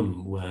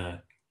room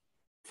where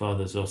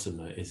Father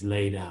Zosima is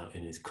laid out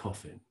in his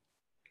coffin.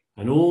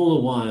 And all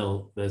the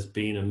while, there's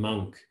been a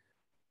monk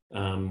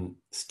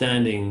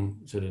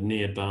standing sort of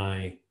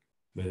nearby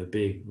with a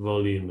big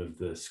volume of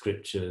the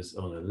scriptures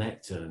on a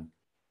lectern,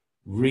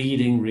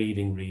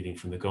 reading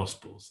from the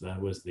Gospels. That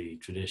was the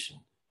tradition.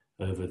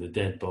 Over the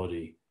dead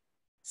body,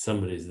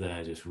 somebody's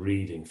there just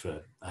reading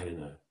for, I don't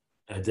know,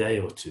 a day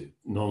or two,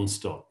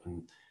 non-stop.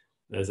 And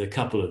there's a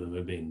couple of them who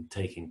have been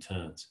taking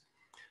turns.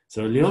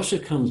 So Alyosha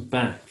comes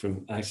back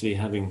from actually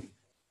having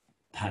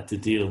had to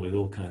deal with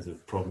all kinds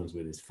of problems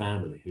with his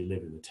family who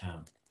live in the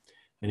town.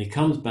 And he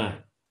comes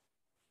back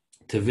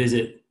to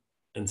visit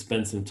and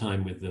spend some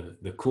time with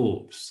the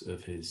corpse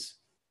of his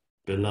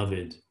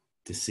beloved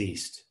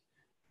deceased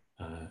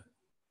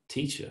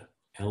teacher,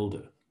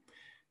 elder.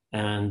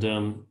 And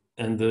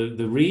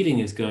the reading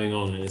is going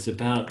on, and it's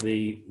about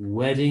the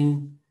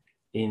wedding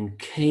in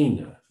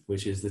Cana,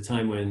 which is the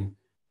time when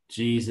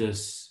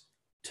Jesus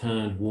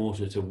turned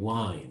water to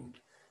wine.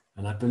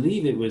 And I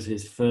believe it was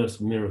his first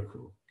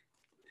miracle.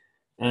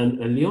 And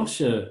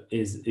Alyosha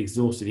is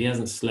exhausted. He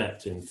hasn't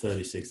slept in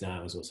 36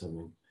 hours or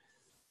something.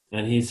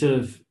 And he's sort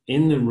of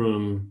in the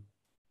room,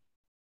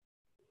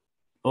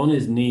 on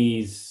his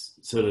knees,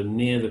 sort of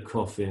near the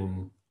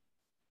coffin,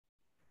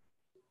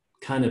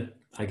 kind of,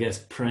 I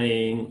guess,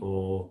 praying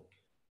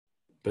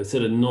but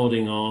sort of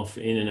nodding off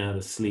in and out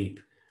of sleep.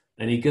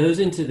 And he goes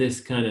into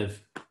this kind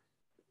of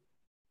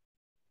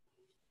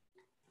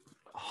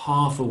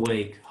half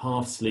awake,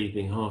 half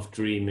sleeping, half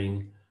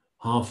dreaming,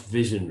 half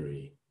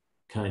visionary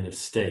kind of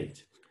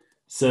state.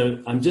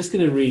 So I'm just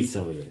going to read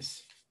some of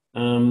this.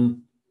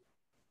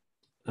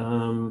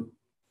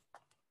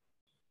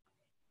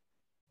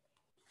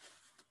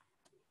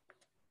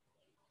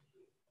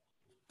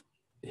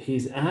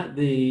 He's at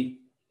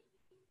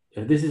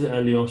this is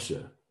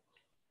Alyosha,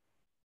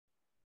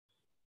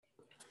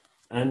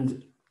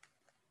 and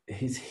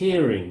he's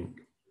hearing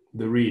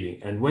the reading.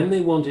 And when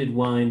they wanted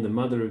wine, the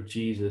mother of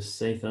Jesus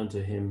saith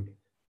unto him,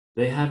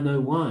 they have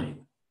no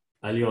wine.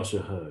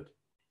 Alyosha heard.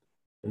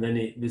 And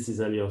then this is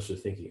Alyosha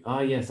thinking,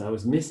 yes, I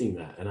was missing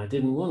that, and I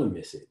didn't want to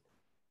miss it.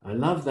 I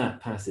love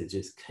that passage.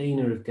 It's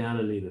Cana of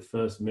Galilee, the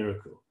first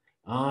miracle.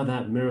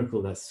 That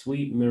miracle, that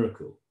sweet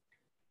miracle.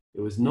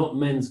 It was not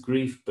men's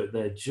grief, but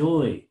their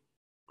joy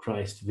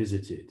Christ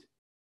visited.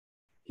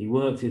 He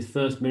worked his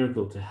first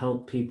miracle to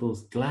help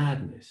people's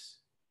gladness.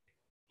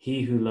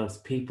 He who loves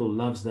people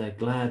loves their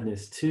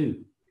gladness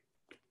too.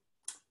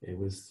 It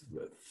was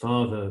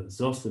Father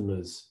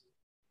Zosima's,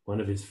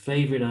 one of his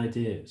favorite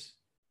ideas.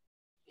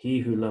 He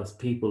who loves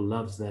people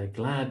loves their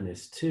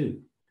gladness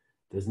too.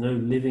 There's no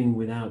living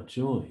without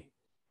joy.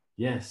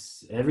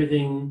 Yes,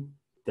 everything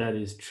that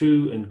is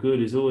true and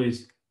good is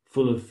always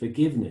full of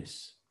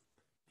forgiveness,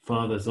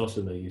 Father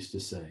Zosima used to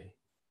say.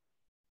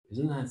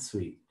 Isn't that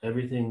sweet?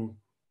 Everything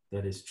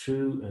that is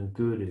true and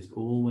good is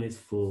always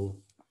full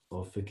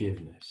of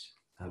forgiveness.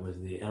 That was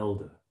the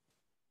elder.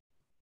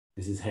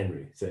 This is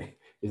Henry saying,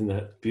 isn't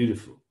that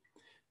beautiful?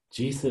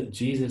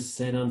 Jesus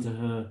said unto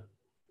her,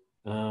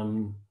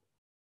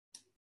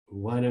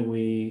 why don't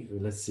we,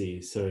 let's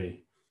see,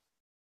 sorry.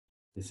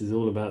 This is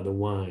all about the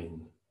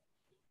wine.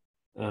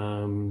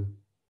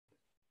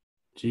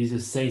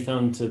 Jesus saith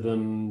unto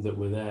them that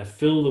were there,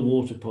 fill the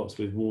water pots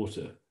with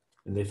water.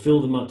 And they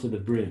filled them up to the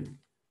brim.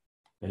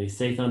 And he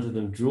saith unto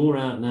them, draw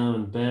out now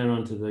and bear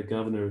unto the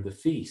governor of the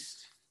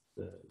feast,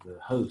 the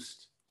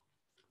host.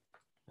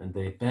 And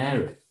they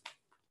bear it.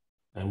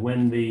 And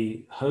when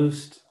the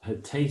host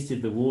had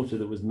tasted the water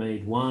that was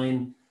made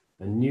wine,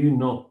 and knew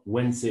not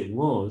whence it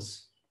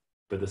was,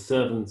 but the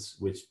servants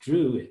which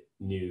drew it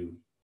knew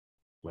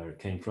where it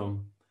came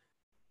from,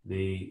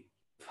 the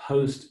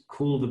host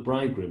called the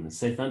bridegroom and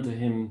saith unto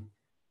him,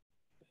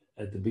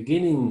 at the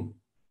beginning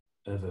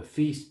of a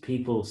feast,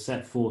 people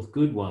set forth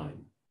good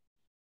wine.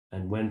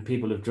 And when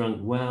people have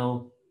drunk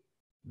well,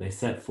 they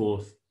set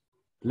forth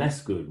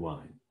less good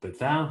wine. But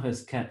thou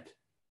hast kept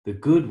the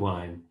good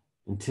wine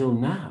until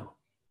now.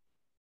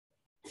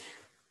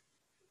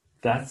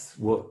 That's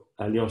what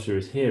Alyosha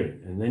is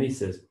hearing. And then he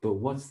says, but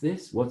what's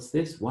this? What's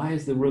this? Why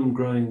is the room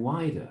growing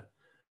wider?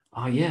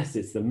 Yes,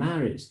 it's the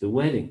marriage, the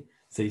wedding.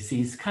 So you see,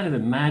 he's kind of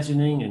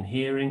imagining and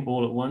hearing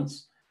all at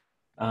once.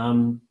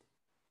 Here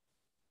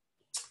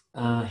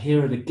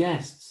are the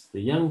guests,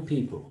 the young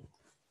people,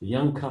 the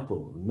young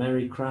couple, the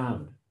merry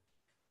crowd.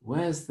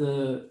 Where's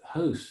the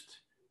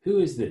host? Who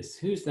is this?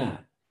 Who's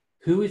that?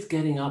 Who is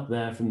getting up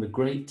there from the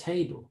great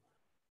table?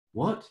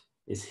 What?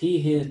 Is he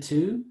here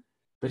too?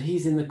 But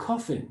he's in the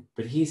coffin,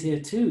 but he's here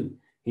too.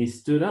 He's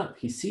stood up,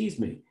 he sees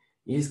me.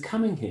 He is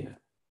coming here.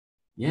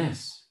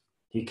 Yes,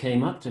 he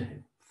came up to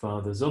him,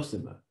 Father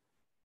Zosima.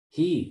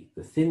 He,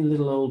 the thin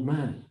little old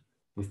man,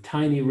 with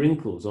tiny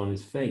wrinkles on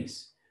his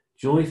face,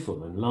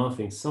 joyful and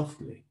laughing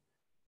softly.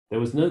 There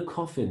was no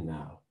coffin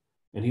now,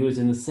 and he was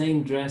in the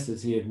same dress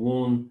as he had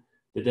worn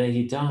the day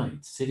he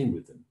died, sitting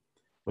with them,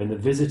 when the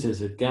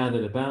visitors had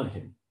gathered about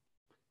him.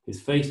 His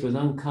face was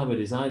uncovered,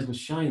 his eyes were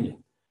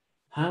shining.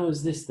 How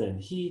was this then?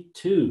 He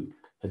too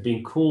had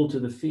been called to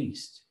the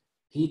feast.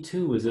 He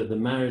too was at the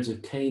marriage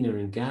of Cana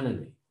in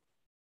Galilee.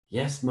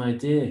 Yes, my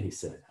dear, he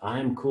said, I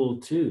am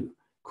called too,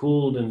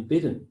 called and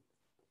bidden.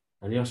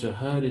 Alyosha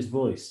heard his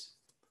voice,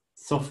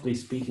 softly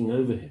speaking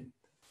over him.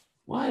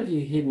 Why have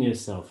you hidden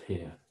yourself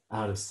here,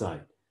 out of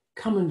sight?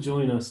 Come and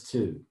join us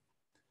too.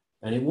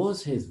 And it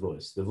was his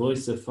voice, the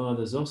voice of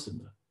Father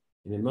Zosima,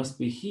 and it must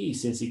be he,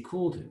 since he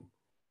called him.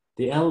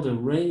 The elder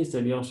raised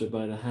Alyosha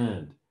by the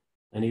hand,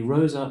 and he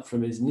rose up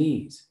from his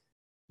knees.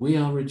 We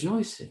are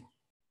rejoicing,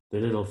 the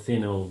little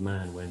thin old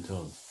man went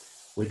on.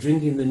 We're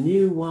drinking the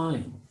new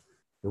wine,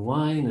 the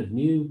wine of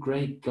new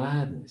great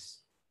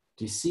gladness.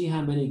 Do you see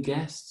how many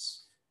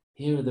guests?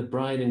 Here are the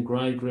bride and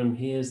bridegroom.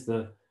 Here's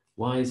the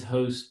wise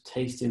host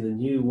tasting the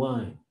new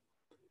wine.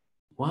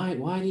 Why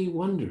do you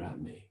wonder at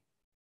me?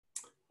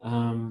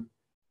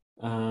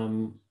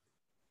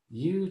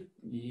 You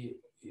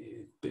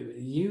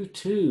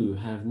too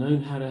have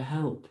known how to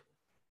help.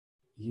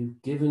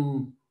 You've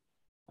given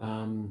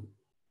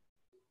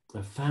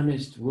a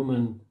famished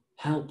woman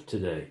help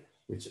today,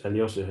 which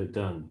Alyosha had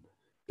done.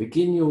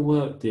 Begin your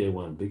work, dear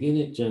one. Begin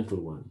it,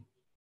 gentle one.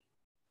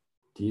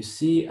 Do you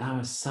see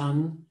our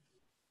son?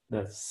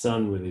 That's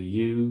son with a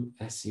U,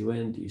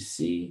 S-U-N. Do you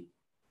see?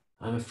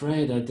 I'm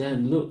afraid I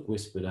daren't look,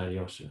 whispered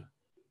Alyosha.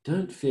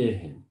 Don't fear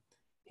him.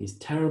 He's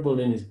terrible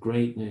in his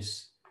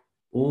greatness,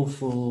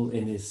 awful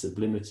in his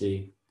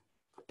sublimity,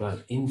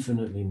 but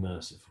infinitely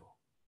merciful.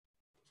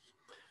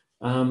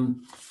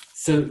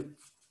 So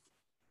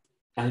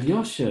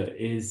Alyosha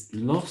is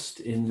lost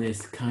in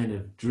this kind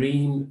of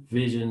dream,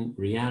 vision,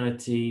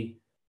 reality,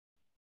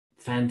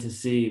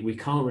 fantasy. We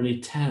can't really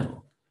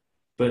tell.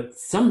 But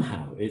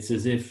somehow it's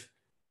as if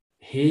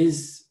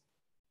his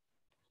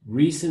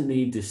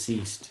recently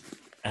deceased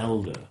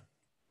elder,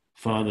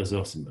 Father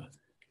Zosima,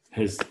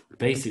 has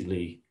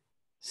basically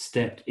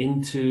stepped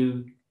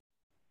into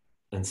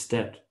and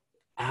stepped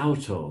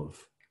out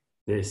of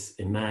this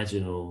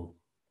imaginal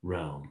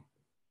realm.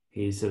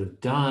 He's sort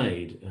of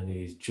died and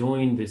he's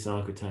joined this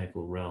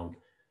archetypal realm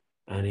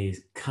and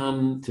he's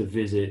come to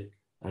visit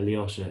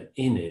Alyosha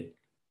in it,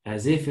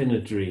 as if in a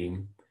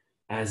dream,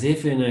 as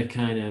if in a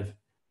kind of,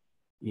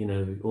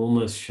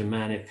 almost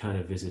shamanic kind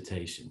of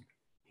visitation.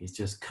 He's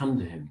just come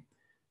to him.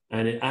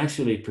 And it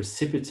actually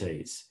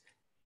precipitates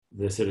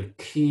the sort of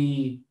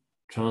key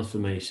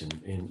transformation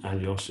in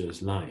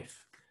Alyosha's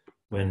life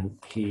when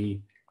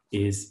he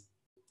is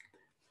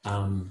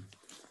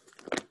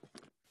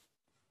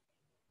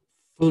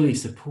fully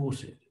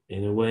supported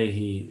in a way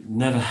he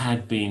never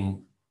had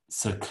been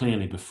so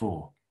clearly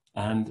before.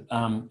 And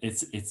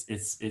it's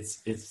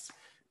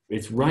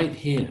right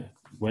here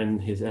when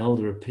his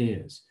elder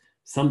appears.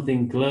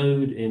 Something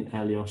glowed in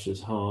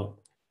Alyosha's heart.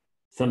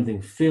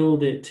 Something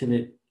filled it till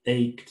it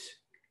ached.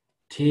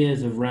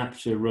 Tears of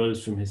rapture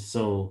rose from his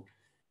soul.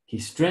 He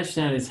stretched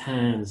out his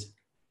hands,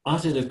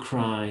 uttered a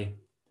cry,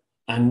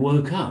 and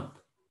woke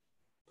up.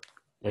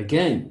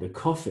 Again, the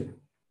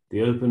coffin,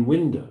 the open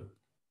window,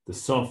 the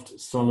soft,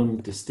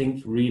 solemn,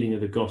 distinct reading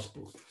of the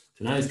gospel.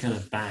 So now he's kind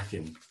of back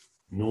in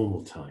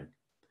normal time.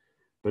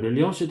 But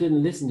Alyosha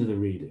didn't listen to the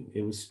reading.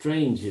 It was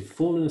strange. He had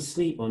fallen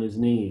asleep on his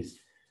knees,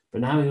 but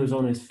now he was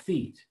on his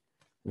feet.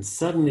 And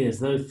suddenly, as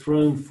though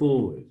thrown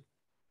forward,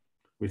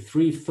 with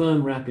 3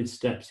 firm, rapid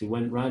steps, he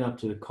went right up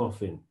to the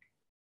coffin.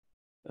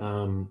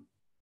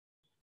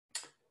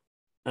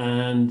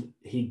 And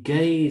he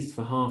gazed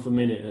for half a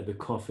minute at the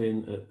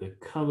coffin, at the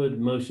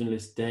covered,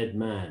 motionless, dead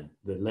man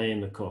that lay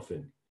in the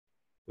coffin,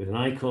 with an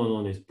icon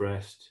on his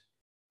breast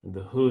and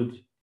the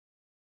hood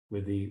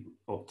with the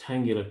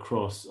octangular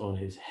cross on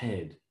his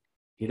head.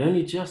 He'd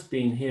only just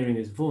been hearing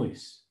his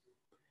voice,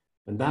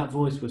 and that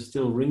voice was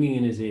still ringing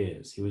in his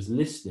ears. He was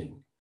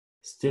listening,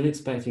 still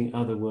expecting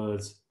other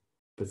words,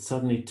 but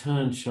suddenly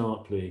turned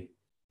sharply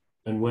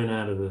and went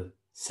out of the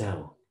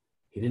cell.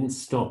 He didn't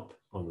stop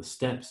on the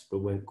steps, but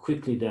went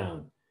quickly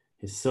down,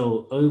 his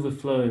soul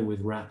overflowing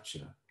with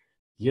rapture,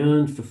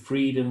 yearned for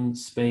freedom,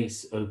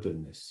 space,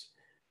 openness.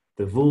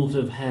 The vault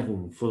of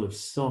heaven, full of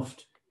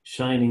soft,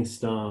 shining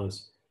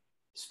stars,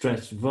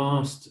 stretched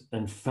vast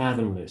and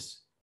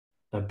fathomless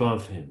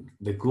above him.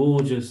 The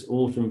gorgeous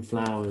autumn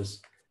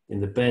flowers in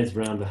the beds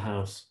round the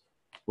house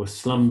were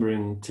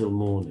slumbering till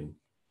morning.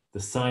 The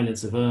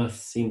silence of earth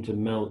seemed to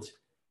melt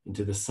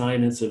into the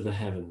silence of the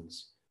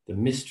heavens. The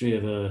mystery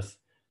of earth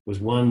was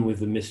one with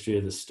the mystery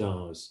of the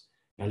stars.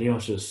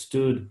 Alyosha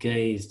stood,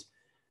 gazed,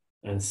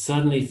 and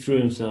suddenly threw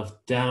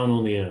himself down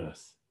on the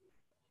earth.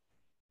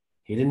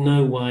 He didn't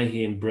know why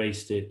he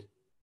embraced it.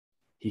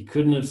 He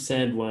couldn't have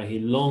said why he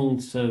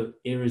longed so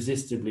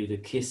irresistibly to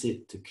kiss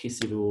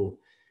it all,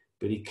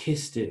 but he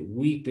kissed it,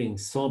 weeping,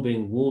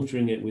 sobbing,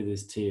 watering it with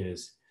his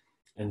tears,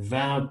 and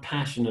vowed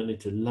passionately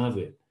to love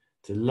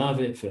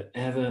it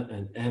forever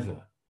and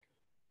ever.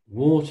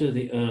 Water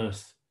the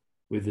earth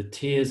with the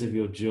tears of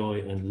your joy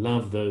and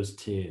love those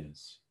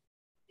tears,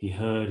 he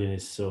heard in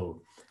his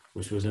soul,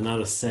 which was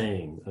another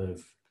saying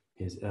of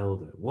his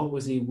elder. What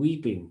was he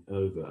weeping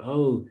over?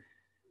 Oh,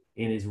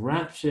 in his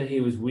rapture,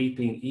 he was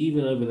weeping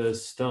even over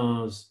those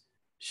stars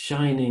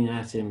shining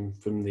at him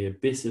from the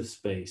abyss of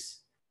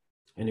space.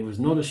 And he was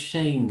not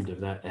ashamed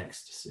of that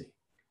ecstasy.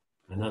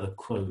 Another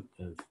quote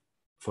of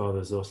Father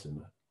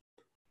Zosima.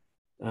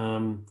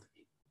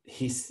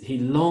 He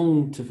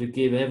longed to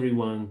forgive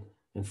everyone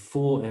and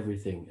for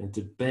everything, and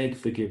to beg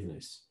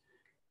forgiveness,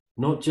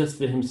 not just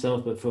for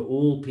himself, but for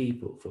all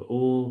people, for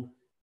all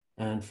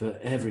and for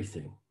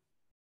everything.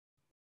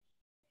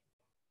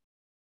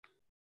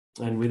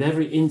 And with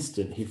every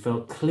instant, he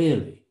felt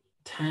clearly,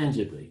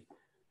 tangibly,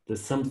 that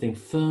something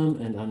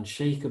firm and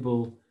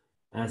unshakable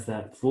as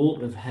that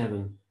vault of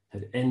heaven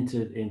had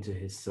entered into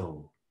his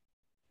soul.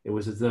 It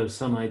was as though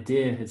some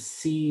idea had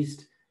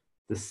seized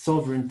the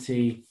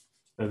sovereignty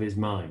of his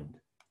mind,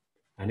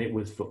 and it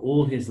was for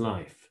all his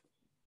life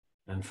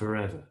and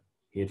forever.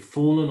 He had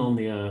fallen on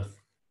the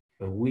earth,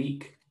 a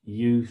weak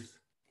youth,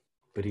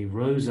 but he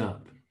rose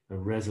up a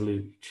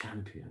resolute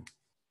champion.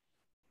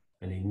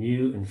 And he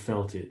knew and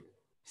felt it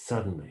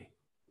suddenly,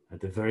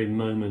 at the very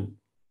moment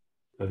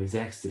of his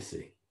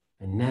ecstasy,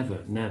 and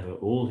never, never,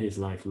 all his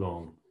life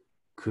long,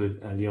 could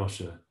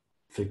Alyosha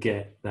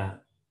forget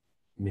that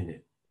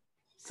minute?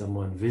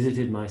 Someone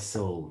visited my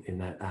soul in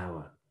that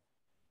hour,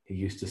 he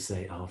used to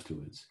say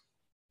afterwards.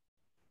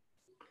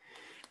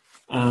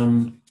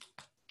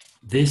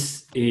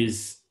 This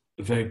is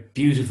a very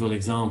beautiful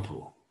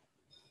example.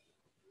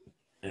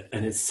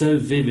 And it's so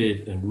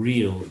vivid and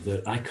real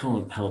that I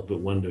can't help but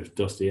wonder if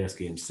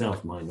Dostoevsky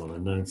himself might not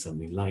have known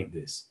something like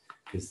this.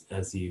 Because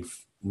as you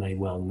may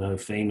well know,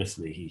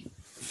 famously, he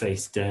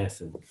faced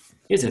death. And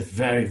he's a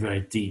very,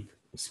 very deep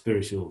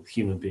spiritual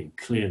human being,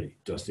 clearly,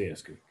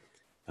 Dostoevsky.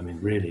 I mean,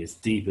 really, as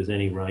deep as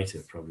any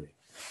writer, probably,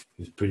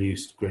 who's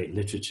produced great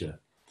literature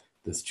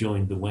that's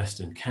joined the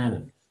Western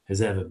canon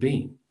has ever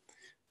been.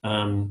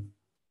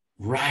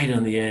 Right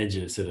on the edge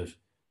of sort of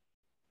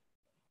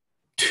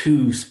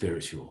too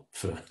spiritual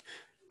for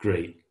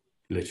great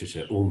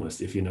literature,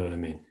 almost, if you know what I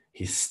mean.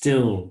 He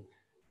still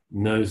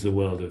knows the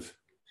world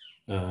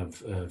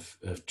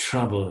of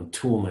trouble and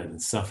torment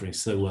and suffering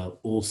so well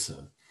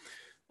also.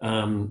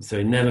 So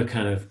he never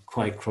kind of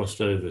quite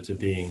crossed over to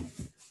being,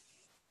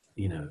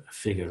 you know, a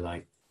figure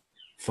like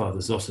Father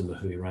Zosima,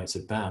 who he writes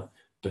about,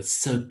 but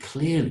so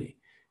clearly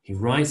he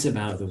writes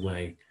about the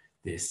way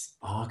this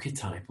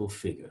archetypal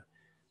figure,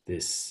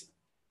 this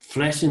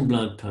flesh and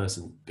blood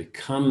person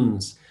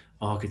becomes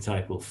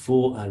archetypal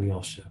for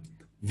Alyosha,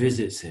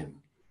 visits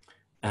him,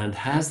 and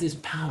has this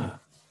power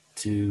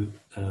to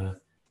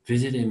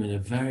visit him in a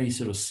very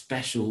sort of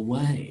special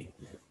way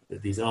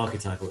that these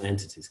archetypal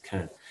entities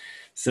can.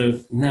 So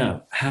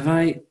now, have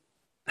I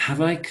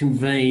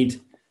conveyed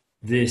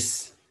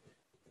this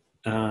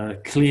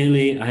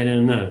clearly? I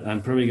don't know.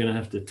 I'm probably going to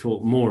have to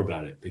talk more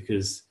about it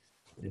because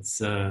it's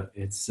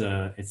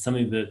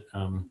something that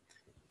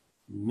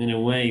in a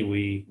way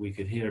we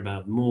could hear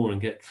about more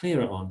and get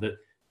clearer on. That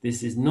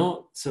this is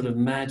not sort of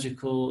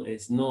magical.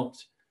 It's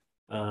not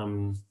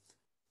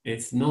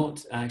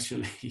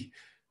actually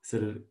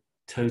sort of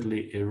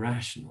totally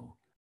irrational.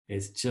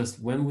 It's just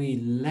when we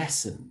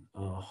lessen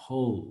our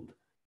hold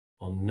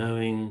on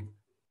knowing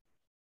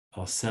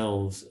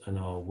ourselves and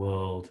our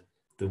world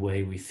the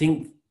way we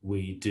think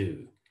we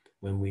do,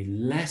 when we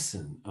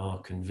lessen our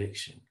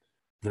conviction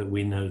that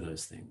we know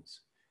those things,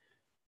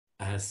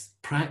 as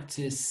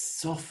practice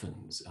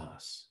softens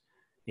us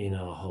in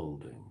our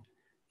holding,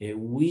 it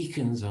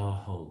weakens our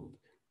hold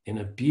in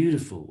a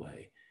beautiful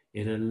way.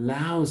 It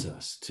allows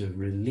us to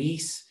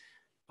release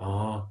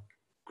our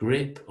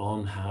grip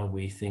on how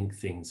we think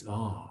things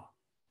are.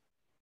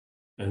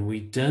 And we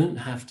don't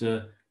have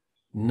to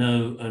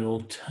know an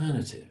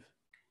alternative.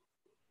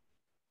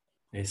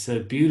 It's so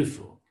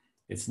beautiful.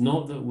 It's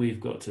not that we've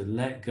got to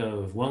let go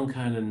of one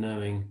kind of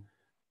knowing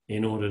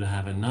in order to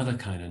have another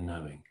kind of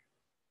knowing.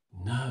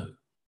 No.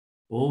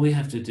 All we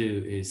have to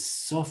do is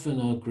soften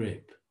our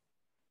grip.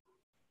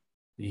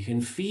 You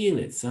can feel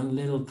it, some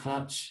little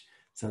clutch,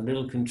 some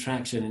little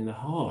contraction in the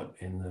heart,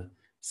 in the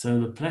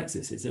solar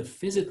plexus. It's a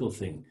physical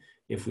thing.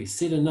 If we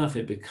sit enough,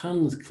 it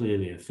becomes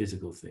clearly a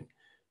physical thing.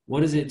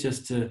 What is it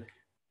just to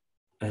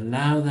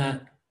allow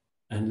that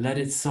and let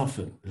it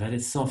soften, let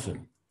it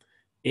soften.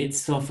 It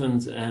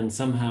softens and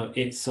somehow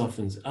it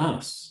softens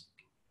us.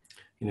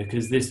 You know,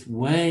 because this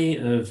way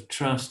of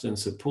trust and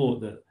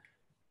support that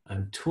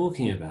I'm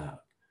talking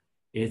about,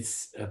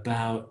 it's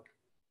about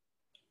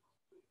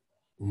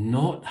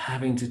not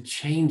having to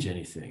change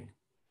anything.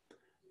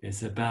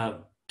 It's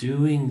about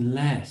doing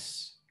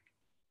less,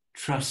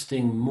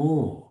 trusting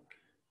more.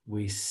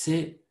 We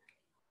sit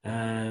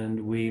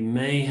and we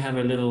may have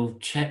a little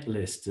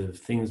checklist of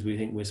things we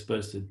think we're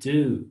supposed to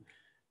do,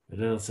 a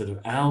little sort of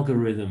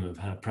algorithm of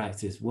how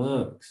practice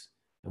works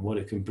and what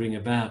it can bring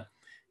about.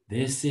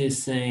 This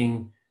is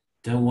saying,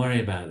 don't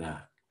worry about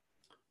that.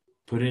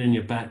 Put it in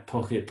your back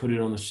pocket, put it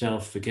on the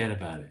shelf, forget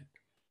about it.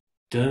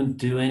 Don't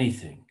do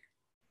anything.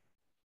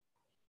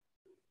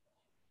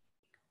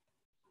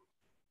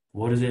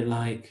 What is it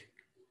like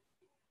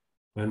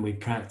when we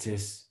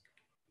practice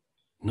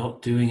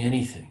not doing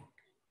anything?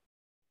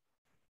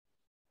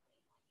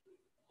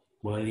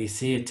 Well, you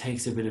see, it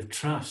takes a bit of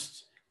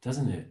trust,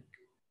 doesn't it?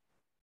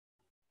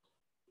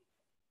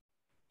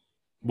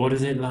 What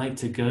is it like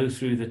to go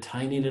through the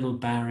tiny little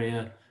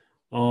barrier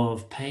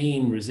of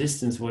pain,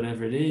 resistance,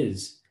 whatever it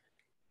is,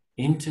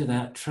 into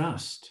that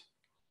trust?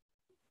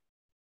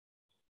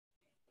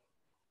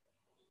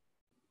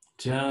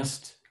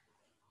 Just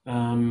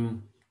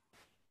letting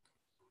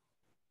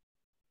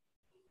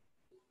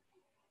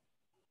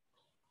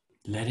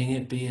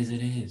it be as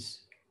it is.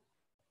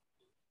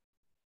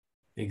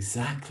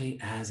 Exactly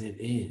as it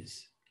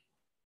is.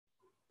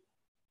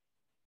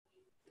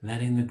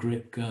 Letting the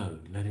grip go,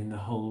 letting the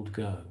hold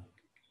go.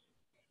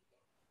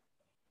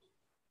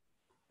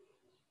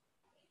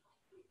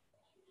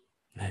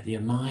 Let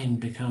your mind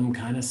become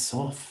kind of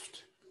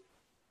soft,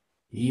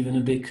 even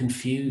a bit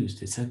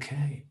confused. It's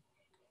okay.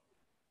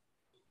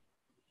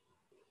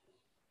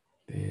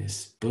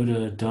 This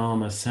Buddha,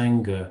 Dharma,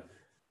 Sangha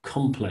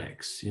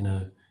complex, you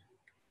know,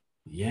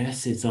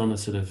 yes, it's on a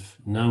sort of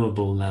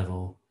knowable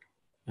level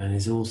and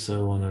is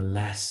also on a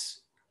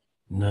less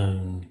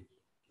known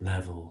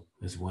level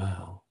as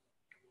well.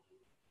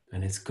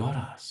 And it's got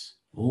us.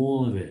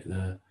 all of it.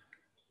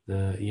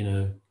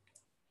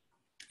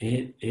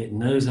 It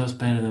knows us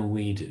better than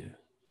we do.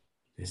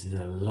 This is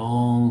a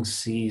long,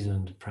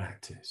 seasoned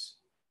practice.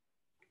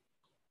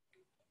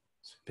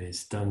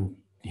 It's done,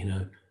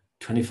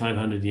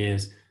 2,500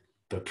 years,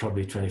 but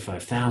probably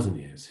 25,000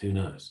 years. Who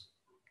knows?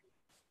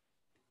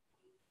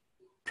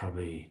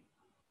 Probably,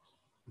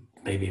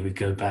 maybe we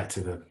go back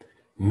to the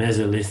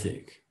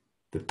Mesolithic,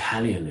 the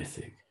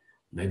Paleolithic.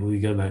 Maybe we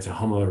go back to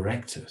Homo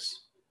erectus.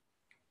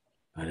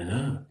 I don't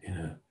know,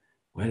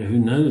 who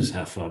knows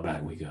how far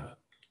back we go.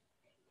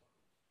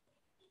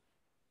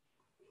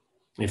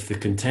 If the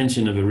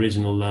contention of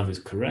original love is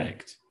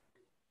correct,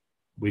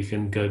 we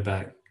can go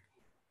back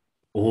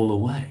all the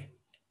way.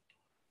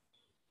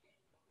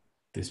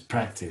 This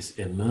practice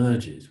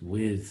emerges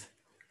with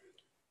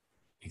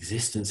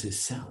existence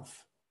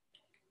itself.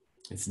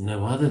 It's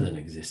no other than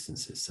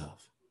existence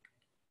itself.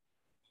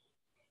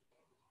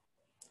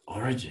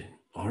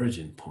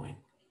 Origin point.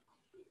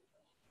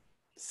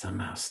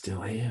 Somehow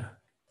still here.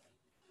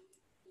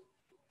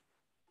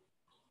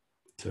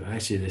 So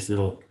actually this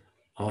little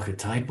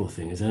archetypal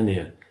thing is only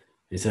a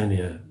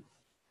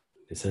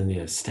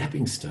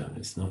stepping stone.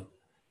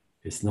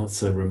 It's not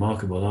so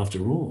remarkable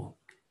after all.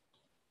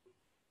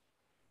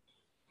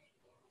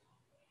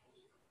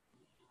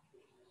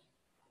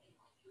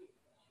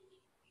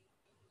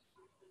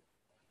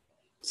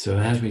 So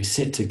as we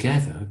sit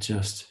together,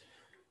 just,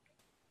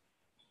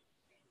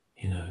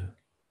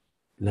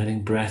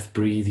 letting breath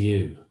breathe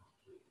you,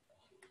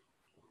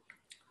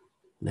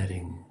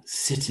 letting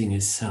sitting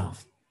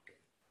itself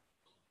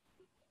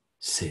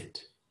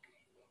sit,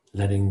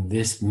 letting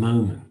this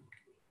moment,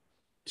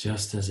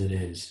 just as it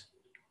is,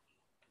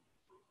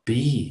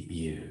 be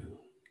you.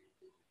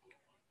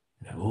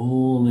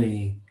 All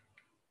the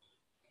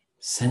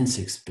sense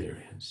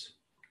experience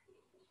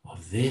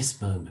of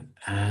this moment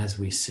as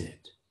we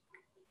sit,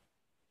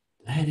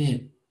 let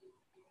it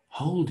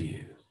hold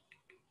you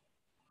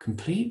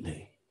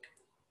completely.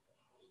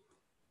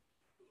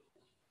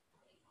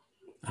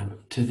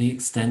 To the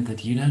extent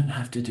that you don't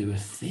have to do a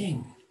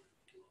thing.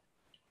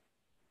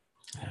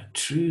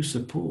 True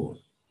support.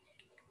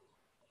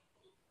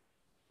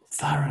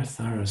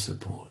 Thorough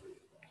support.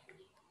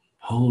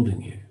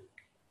 Holding you.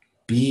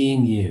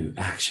 Being you,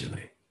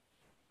 actually,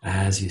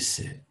 as you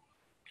sit.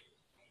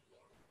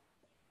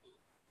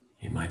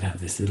 You might have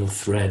this little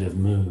thread of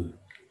mu.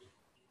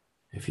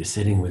 If you're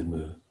sitting with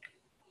mu.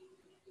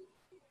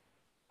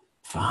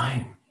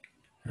 Fine.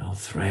 A little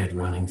thread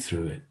running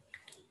through it.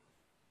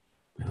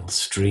 A little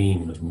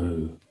stream of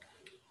mu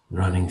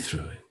running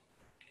through it.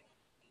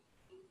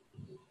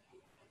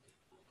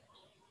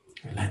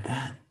 Let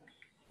that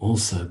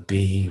also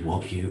be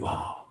what you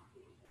are.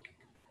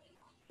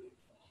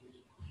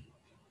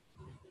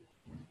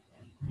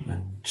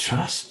 And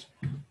trust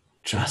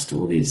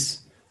all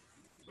these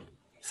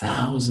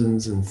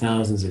thousands and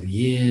thousands of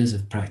years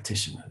of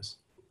practitioners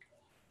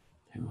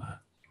who are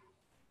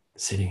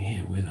sitting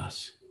here with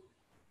us,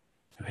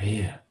 who are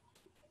here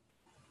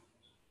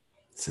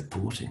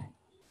supporting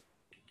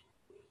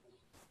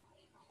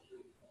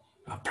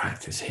our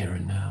practice here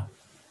and now.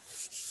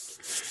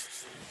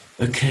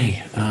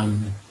 Okay,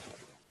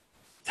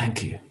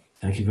 thank you.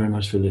 Thank you very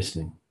much for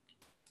listening.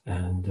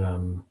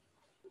 And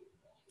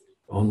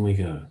on we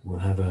go. We'll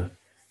have a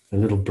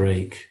little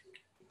break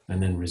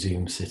and then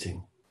resume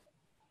sitting.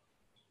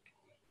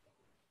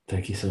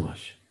 Thank you so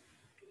much.